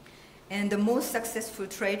 And the most successful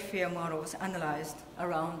trade fair models analyzed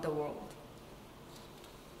around the world.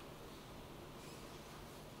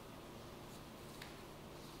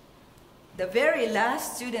 The very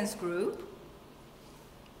last students group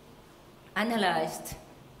analyzed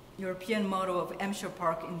European model of Emscher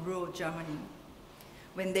Park in rural Germany.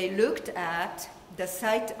 When they looked at the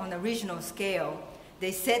site on a regional scale,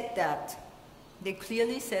 they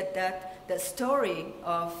clearly said that the story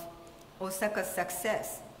of Osaka's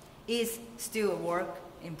success is still a work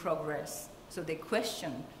in progress. So they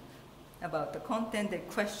questioned about the content, they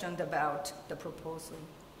questioned about the proposal.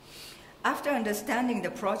 After understanding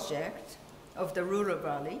the project of the rural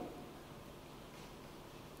valley,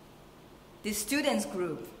 the students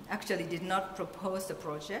group actually did not propose the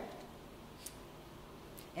project,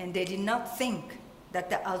 and they did not think that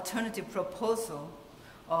the alternative proposal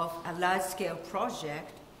of a large-scale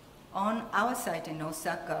project on our site in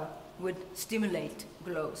Osaka would stimulate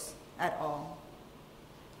growth at all.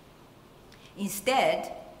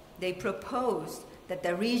 Instead, they proposed that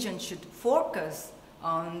the region should focus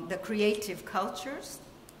on the creative cultures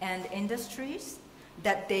and industries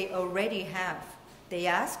that they already have. They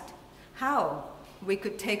asked how we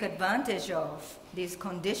could take advantage of this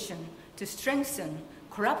condition to strengthen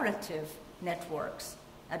collaborative networks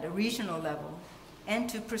at a regional level and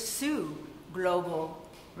to pursue global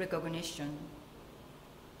recognition.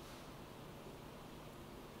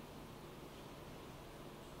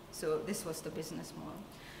 So this was the business model.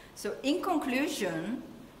 So in conclusion,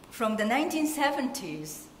 from the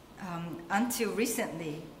 1970s until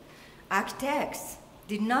recently, architects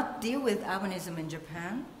did not deal with urbanism in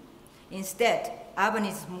Japan. Instead,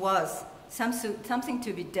 urbanism was something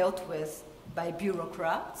to be dealt with by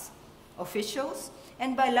bureaucrats, officials,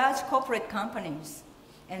 and by large corporate companies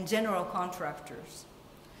and general contractors.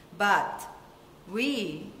 But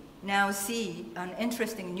we now see an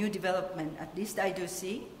interesting new development, at least I do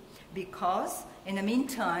see, because in the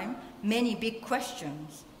meantime, many big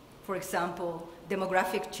questions, for example,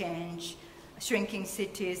 demographic change, shrinking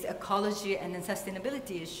cities, ecology, and the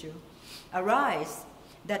sustainability issue, arise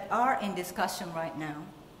that are in discussion right now.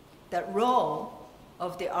 The role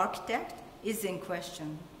of the architect is in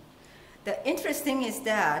question. The interesting is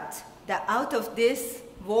that out of this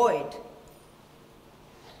void,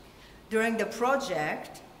 during the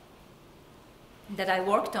project that I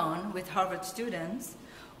worked on with Harvard students,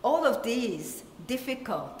 all of these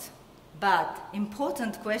difficult but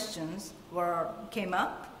important questions came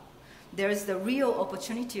up. There is the real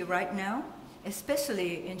opportunity right now,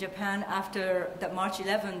 especially in Japan after the March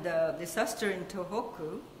 11, the disaster in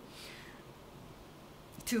Tohoku,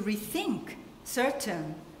 to rethink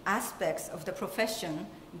certain aspects of the profession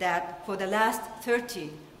that for the last 30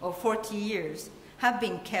 or 40 years have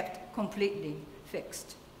been kept completely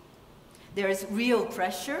fixed. There is real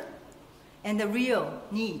pressure and a real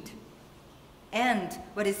need. And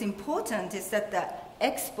what is important is that the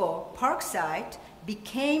Expo Park site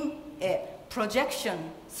became a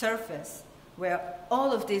projection surface where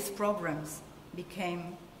all of these problems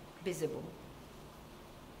became visible.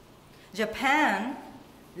 Japan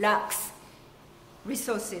lacks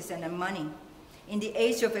resources and money. In the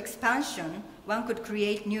age of expansion, one could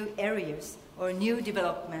create new areas or new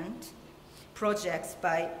development projects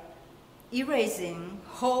by erasing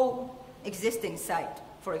whole existing site,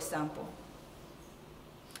 for example.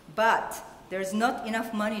 But there's not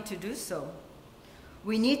enough money to do so.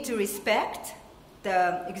 We need to respect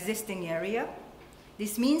the existing area.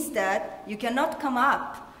 This means that you cannot come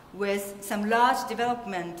up with some large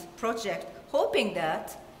development project hoping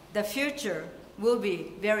that the future will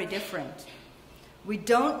be very different. We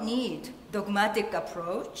don't need dogmatic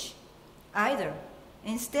approach either.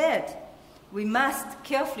 Instead, we must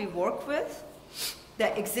carefully work with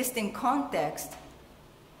the existing context.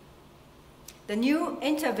 The new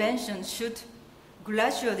intervention should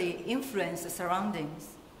gradually influence the surroundings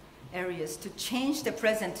areas to change the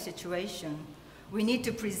present situation. We need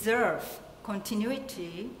to preserve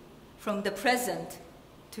continuity from the present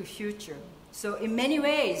to future. So in many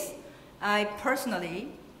ways, I personally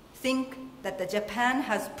think that Japan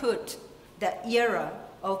has put the era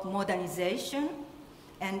of modernization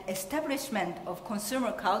and establishment of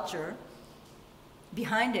consumer culture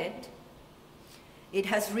behind it. It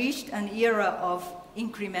has reached an era of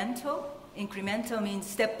incremental means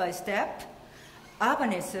step by step,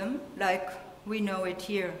 urbanism like we know it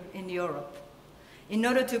here in Europe. In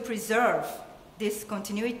order to preserve this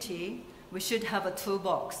continuity, we should have a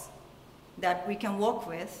toolbox that we can work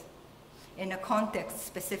with in a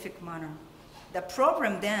context-specific manner. The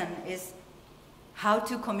problem then is how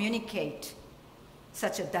to communicate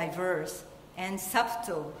such a diverse and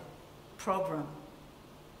subtle problem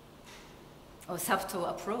or subtle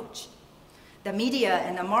approach. The media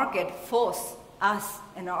and the market force us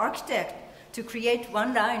and the architect to create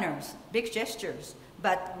one-liners, big gestures,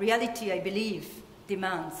 but reality, I believe,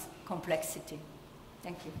 demands complexity.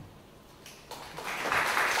 Thank you.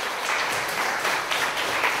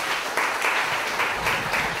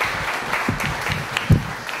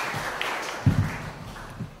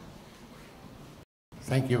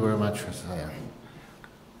 Thank you very much, Hosoya.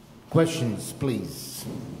 Questions, please.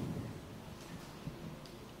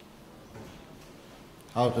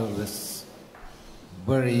 Out of this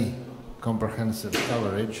very comprehensive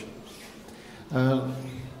coverage,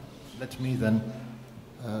 let me then,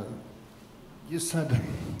 you said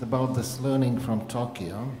about this learning from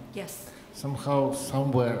Tokyo. Yes. Somehow,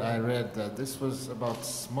 somewhere I read that this was about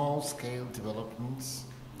small-scale developments.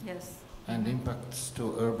 Yes. And impacts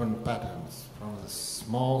to urban patterns from the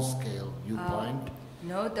small-scale viewpoint.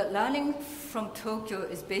 No, the learning from Tokyo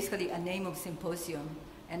is basically a name of symposium,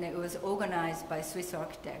 and it was organized by Swiss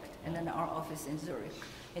architect and then our office in Zurich.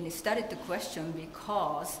 And it started the question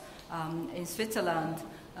because in Switzerland,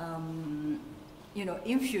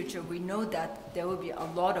 in future we know that there will be a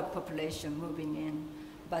lot of population moving in,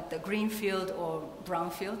 but the greenfield or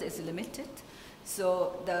brownfield is limited.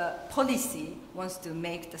 So the policy wants to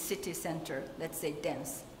make the city center, let's say,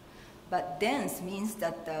 dense. But dense means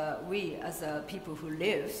that we, as people who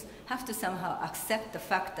live, have to somehow accept the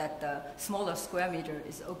fact that the smaller square meter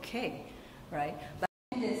is okay, right? But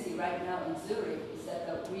the tendency right now in Zurich is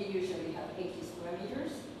that we usually have 80 square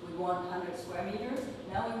meters. We want 100 square meters.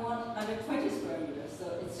 Now we want 120 square meters.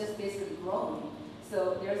 So it's just basically growing.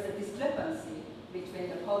 So there's a discrepancy between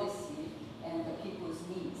the policy and the people's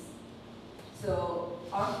needs. So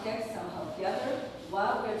architects somehow gather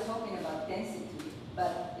while we're talking about density,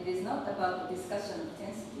 but it is not about the discussion of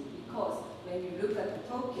density, because when you look at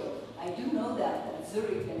Tokyo, I do know that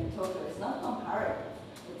Zurich and Tokyo is not comparative.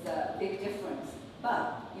 It's a big difference.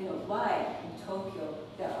 But why in Tokyo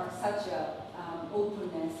there are such a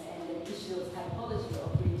openness and the issue of typology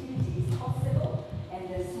or creativity is possible, and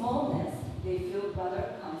the smallness, they feel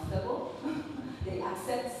rather comfortable. They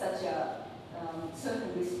accept such a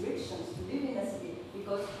certain restrictions to live in a city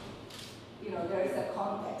because, there is a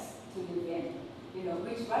context to live in,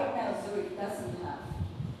 which right now Zurich doesn't have.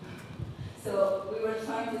 So we were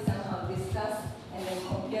trying to somehow discuss and then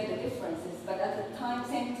compare the differences, but at the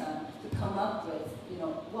same time, to come up with,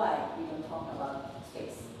 why we don't talk about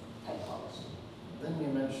space typology. Then you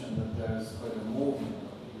mentioned that there is quite a movement,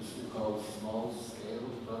 you used to call small-scale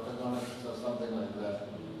protagonists or something like that.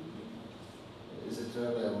 Is it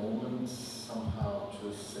really a movement somehow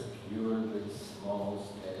to secure these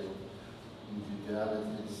small-scale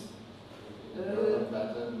individualities?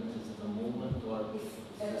 Pattern, is it a movement or?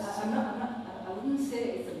 I wouldn't say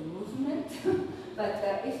it's a movement,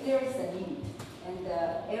 but if there is a need and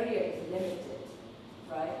the area is limited,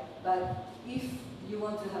 right? But if you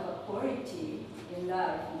want to have a quality in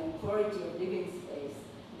life and a quality of living space,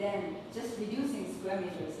 then just reducing square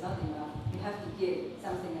meter is not enough. You have to give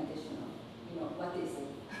something additional. What is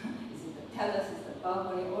it? Is it the terrace, is it the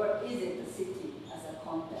balcony, or is it the city as a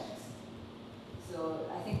context? So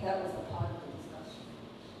I think that was a part of the discussion.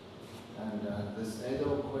 And this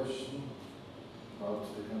Edo question about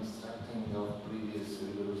the constructing of previous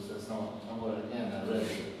villas, somewhere again I read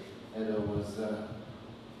that Edo was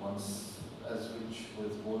once as rich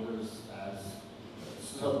with borders as,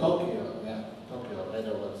 so Tokyo,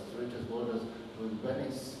 Edo was as rich as borders with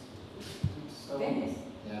Venice. So, Venice?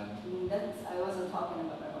 Yeah. I wasn't talking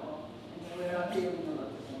about at all. And we're not dealing a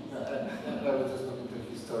lot of things. I was just looking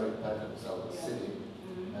at historic patterns of the city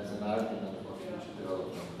as an argument for future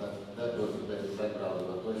development. That was the background of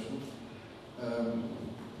the question.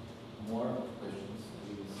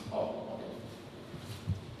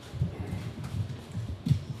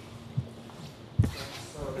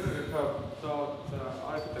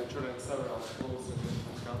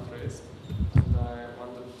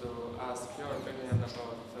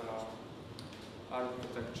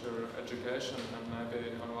 education and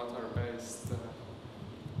maybe on what are based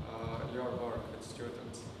your work with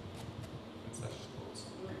students in such schools?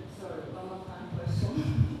 Sorry, one more time question.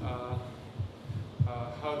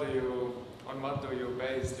 On what do you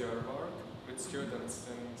base your work with students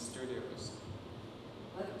in studios?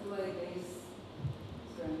 What do I base?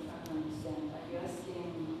 So I'm trying to understand. Are you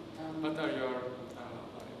asking? What are your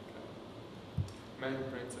main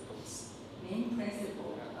principles? Main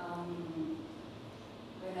principle. Yeah.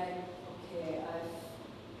 I've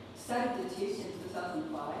started to teach in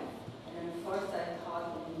 2005, and then first I taught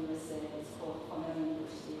in the USA. It's called Cornell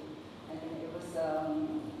University, and then it was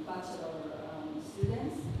bachelor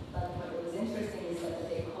students. But what was interesting is that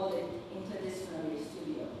they called it interdisciplinary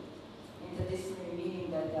studio. Interdisciplinary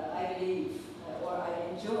meaning that I believe or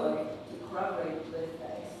I enjoy to collaborate with the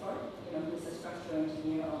expert, who's a structural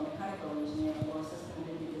engineer or mechanical engineer or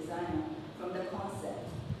sustainability designer from the concept,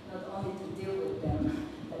 not only to deal with them,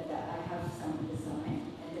 that I have some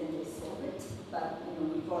design and then they solve it, but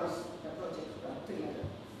we force the project together.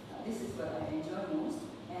 This is what I enjoy most,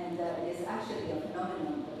 and it is actually a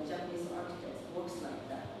phenomenon that the Japanese architects works like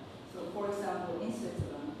that. So, for example, in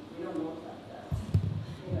Switzerland, we don't work like that.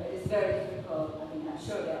 It is very difficult. I mean, I'm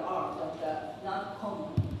sure there are, but not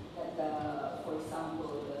common that, for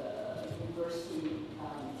example, the university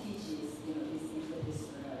teaches, this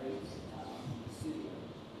interdisciplinary studio.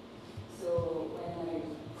 So when I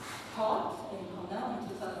taught in Cornell in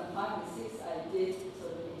 2005 and 2006, I did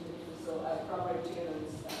sort of interview. So I collaborated together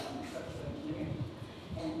with structural engineering,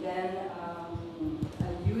 and then I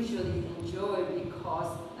usually enjoy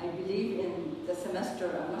because I believe in the semester.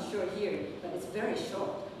 I'm not sure here, but it's very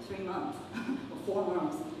short, 3 months or 4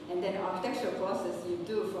 months. And then architectural process you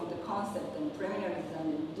do from the concept and preliminary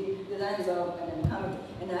design, design development and coming.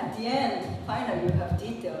 And at the end, finally you have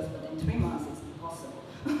details, but in 3 months it's impossible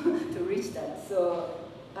to reach that. So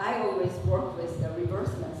I always work with the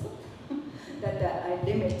reverse method, that I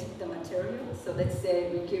limit the material. So let's say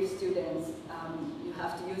we give students, you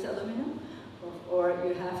have to use aluminum, or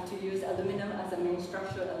you have to use aluminum as a main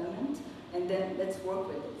structural element, and then let's work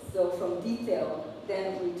with it. So from detail,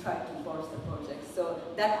 then we try to force the project. So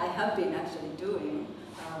that I have been actually doing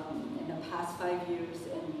in the past 5 years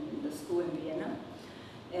in the school in Vienna.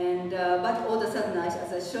 And but all of a sudden,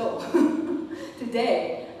 as I show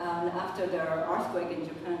today, after the earthquake in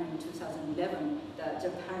Japan in 2011, the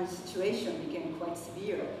Japan's situation became quite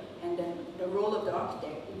severe. And then the role of the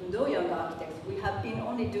architect, even though young architects, we have been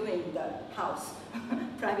only doing the house,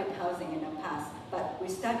 private housing in the past, but we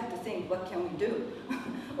started to think, what can we do?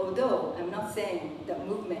 Although I'm not saying the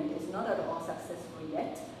movement is not at all successful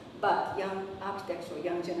yet, but young architects or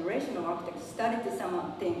young generation of architects started to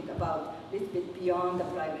somehow think about a little bit beyond the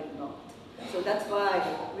private lot. So that's why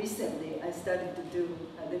recently I started to do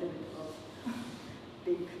a little bit of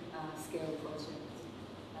big scale projects.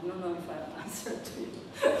 I don't know if I've answered to you.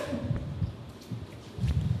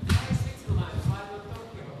 Why Switzerland? Why not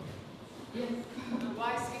Tokyo? Yes.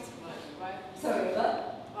 Why Switzerland? Why? Sorry, what?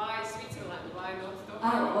 Why Switzerland? Why not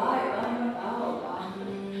Tokyo? Why not?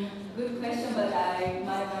 Good question, but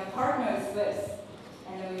my partner is Swiss,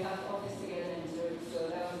 and we have office together in Zurich, so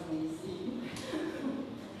that was easy.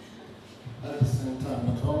 At the same time,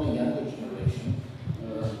 not only younger generation,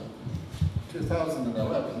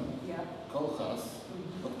 2011, Yeah. Kolchas,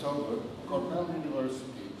 October, Cornell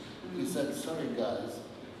University, he said, sorry guys,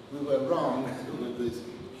 we were wrong with these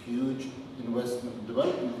huge investment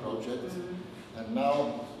development projects, and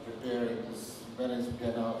now preparing this Venice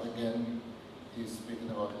piano again, he's speaking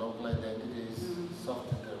about local identities, soft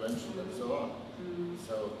intervention, and so on.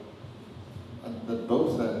 So, at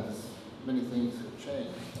both ends, many things have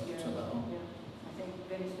changed up to now. Yeah. I think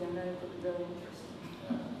Venice piano could be very interesting.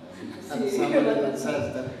 Yeah. And somebody that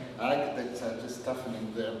says that architects are just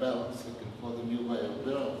toughening their belts looking for the new way of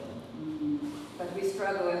building. But we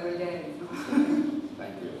struggle every day.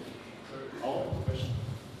 Thank you. Question.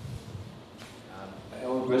 I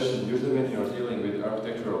have a question. Usually when you're dealing with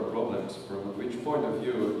architectural problems, from which point of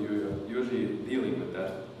view you're usually dealing with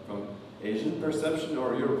that? From Asian perception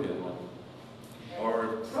or European one?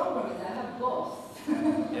 Or problem is I have both.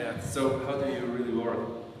 yeah, so how do you really work?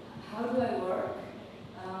 How do I work?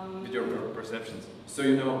 With your perceptions. So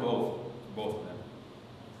you know both of them.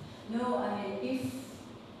 No, I mean, if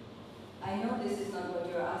I know this is not what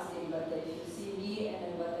you're asking, but if you see me and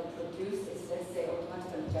then what I produce is, let's say,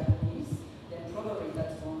 automatically Japanese, then probably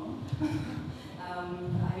that's wrong.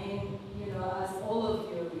 I mean, as all of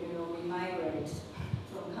you, we migrate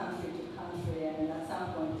from country to country, and at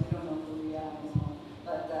some point we don't know who we are anymore.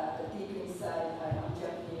 But deep inside, I'm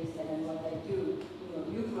Japanese, and then what I do,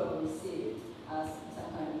 you probably see it as some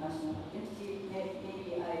kind of national identity.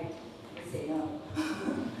 Maybe I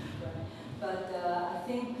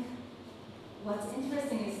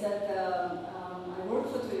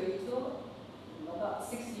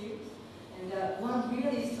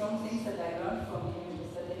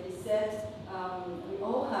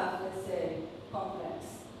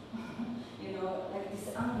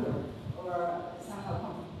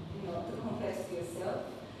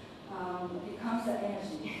becomes the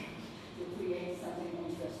energy to create something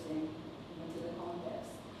interesting into the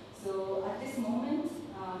context. So at this moment,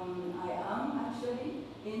 I am actually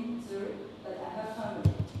in Zurich, but I have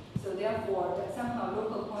family. So therefore, that somehow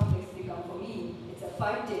local context become for me, it's a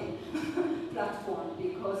fighting platform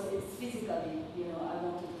because it's physically, I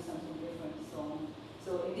want to do something different. So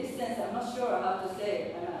in this sense, I'm not sure how to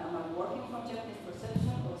say, am I working from Japanese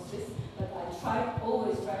perception or Swiss, but I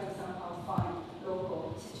always try to somehow find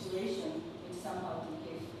local situation which somehow to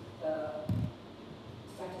give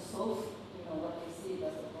try to solve, what they see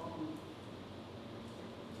as a problem.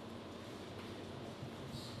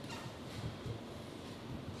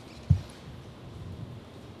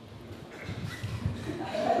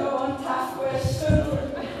 I don't want tough questions.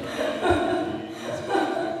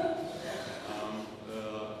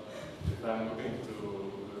 If I'm looking to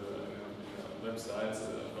websites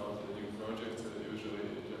about the new projects, usually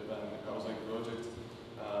Japan housing projects,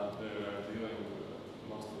 they are dealing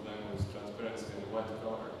most of them with transparency and white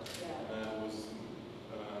color. Yeah. And I was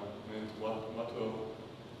meant what will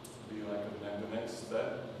be like the next step,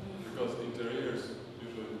 because interiors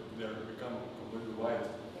usually they become completely white.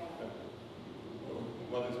 Yeah.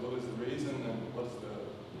 What is the reason and what's the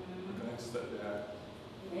next step? Yeah.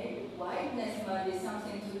 Maybe whiteness might be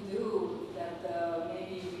something to do that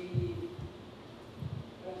maybe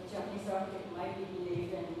Japanese architect might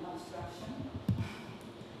believe in abstraction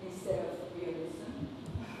instead of realism.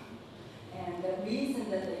 And the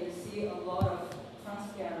reason that you see a lot of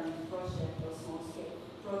transparent project or small-scale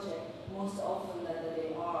project, most often that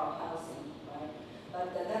they are housing, right?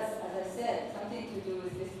 But that's, as I said, something to do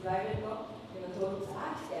with this private law. Those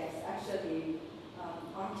architects actually,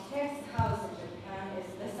 architects' house in Japan is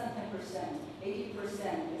less than 10%.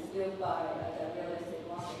 80% is built by the real estate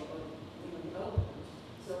market or development.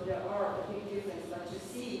 So there are a big difference. What you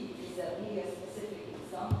see is a really specific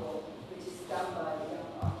example, which is done by a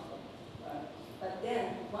young architect. Right? But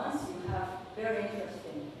then, once you have very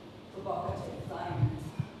interesting, provocative clients,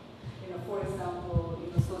 for example,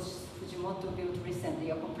 Fujimoto built recently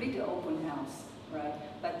a completely open house, right?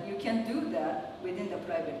 But you can do that within the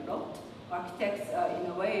private lot. Architects,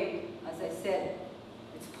 in a way, as I said,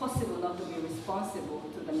 it's possible not to be responsible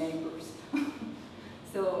to the neighbors.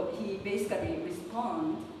 So he basically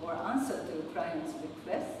respond or answer to client's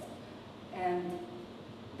request, and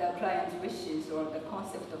the client's wishes or the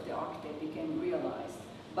concept of the architect became realized.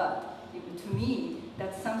 But to me,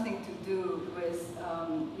 that's something to do with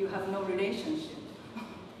you have no relationship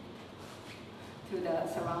to the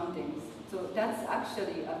surroundings. So that's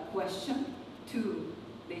actually a question to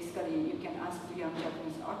basically you can ask the young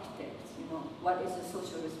Japanese architects, what is the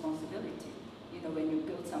social responsibility? When you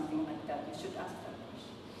build something like that, you should ask that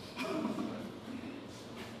question.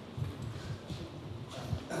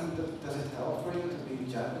 Does it help for you to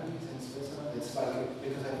be Japanese in Switzerland? It's like,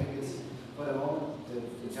 because I think it's, for the moment,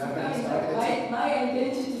 the Japanese architects... My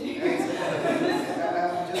identity.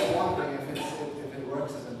 I'm just wondering if it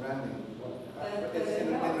works as a branding. It's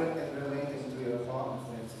relating to your farm,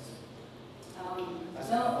 for instance.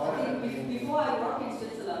 No, I think before I worked in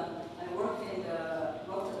Switzerland, I worked in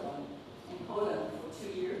Rotterdam, in Holland, for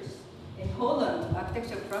 2 years. In Holland,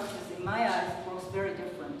 architecture practice, in my eyes, was very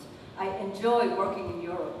different. I enjoy working in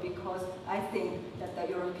Europe because I think that the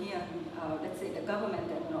European, let's say the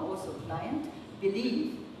government and also client,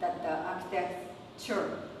 believe that the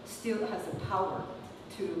architecture still has the power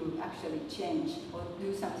to actually change or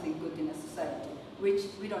do something good in a society, which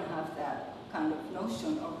we don't have that kind of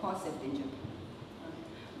notion or concept in Japan.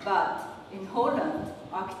 But in Holland,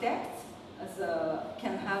 architects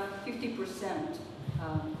can have 50%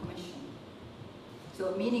 commission.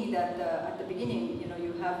 So meaning that at the beginning,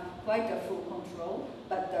 you have quite a full control,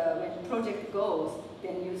 but when the project goes,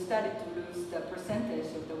 then you started to lose the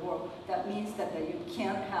percentage of the work. That means that you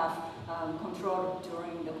can't have control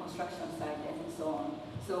during the construction site and so on.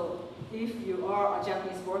 So if you are a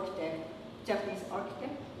Japanese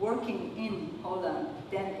architect working in Holland,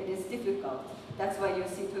 then it is difficult. That's why you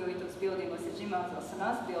see Toyoto's building or Sejima's or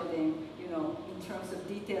Sana's building, in terms of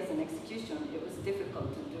details and execution, it was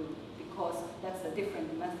difficult to do because that's a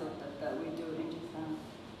different method that we do in Japan.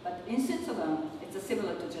 But in Switzerland, it's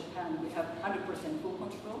similar to Japan. We have 100% full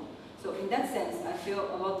control. So in that sense, I feel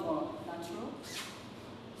a lot more natural.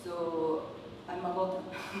 So I'm a lot,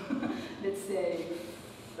 let's say,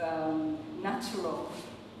 natural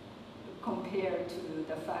compared to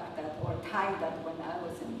the fact that, or time that when I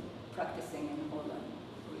was practicing in Holland,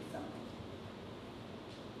 for example.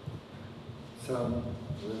 So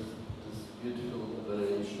with this beautiful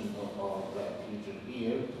variation of our black region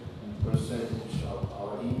here, and percentage of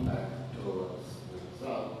our impact towards the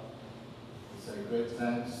result, is say great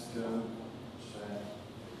thanks to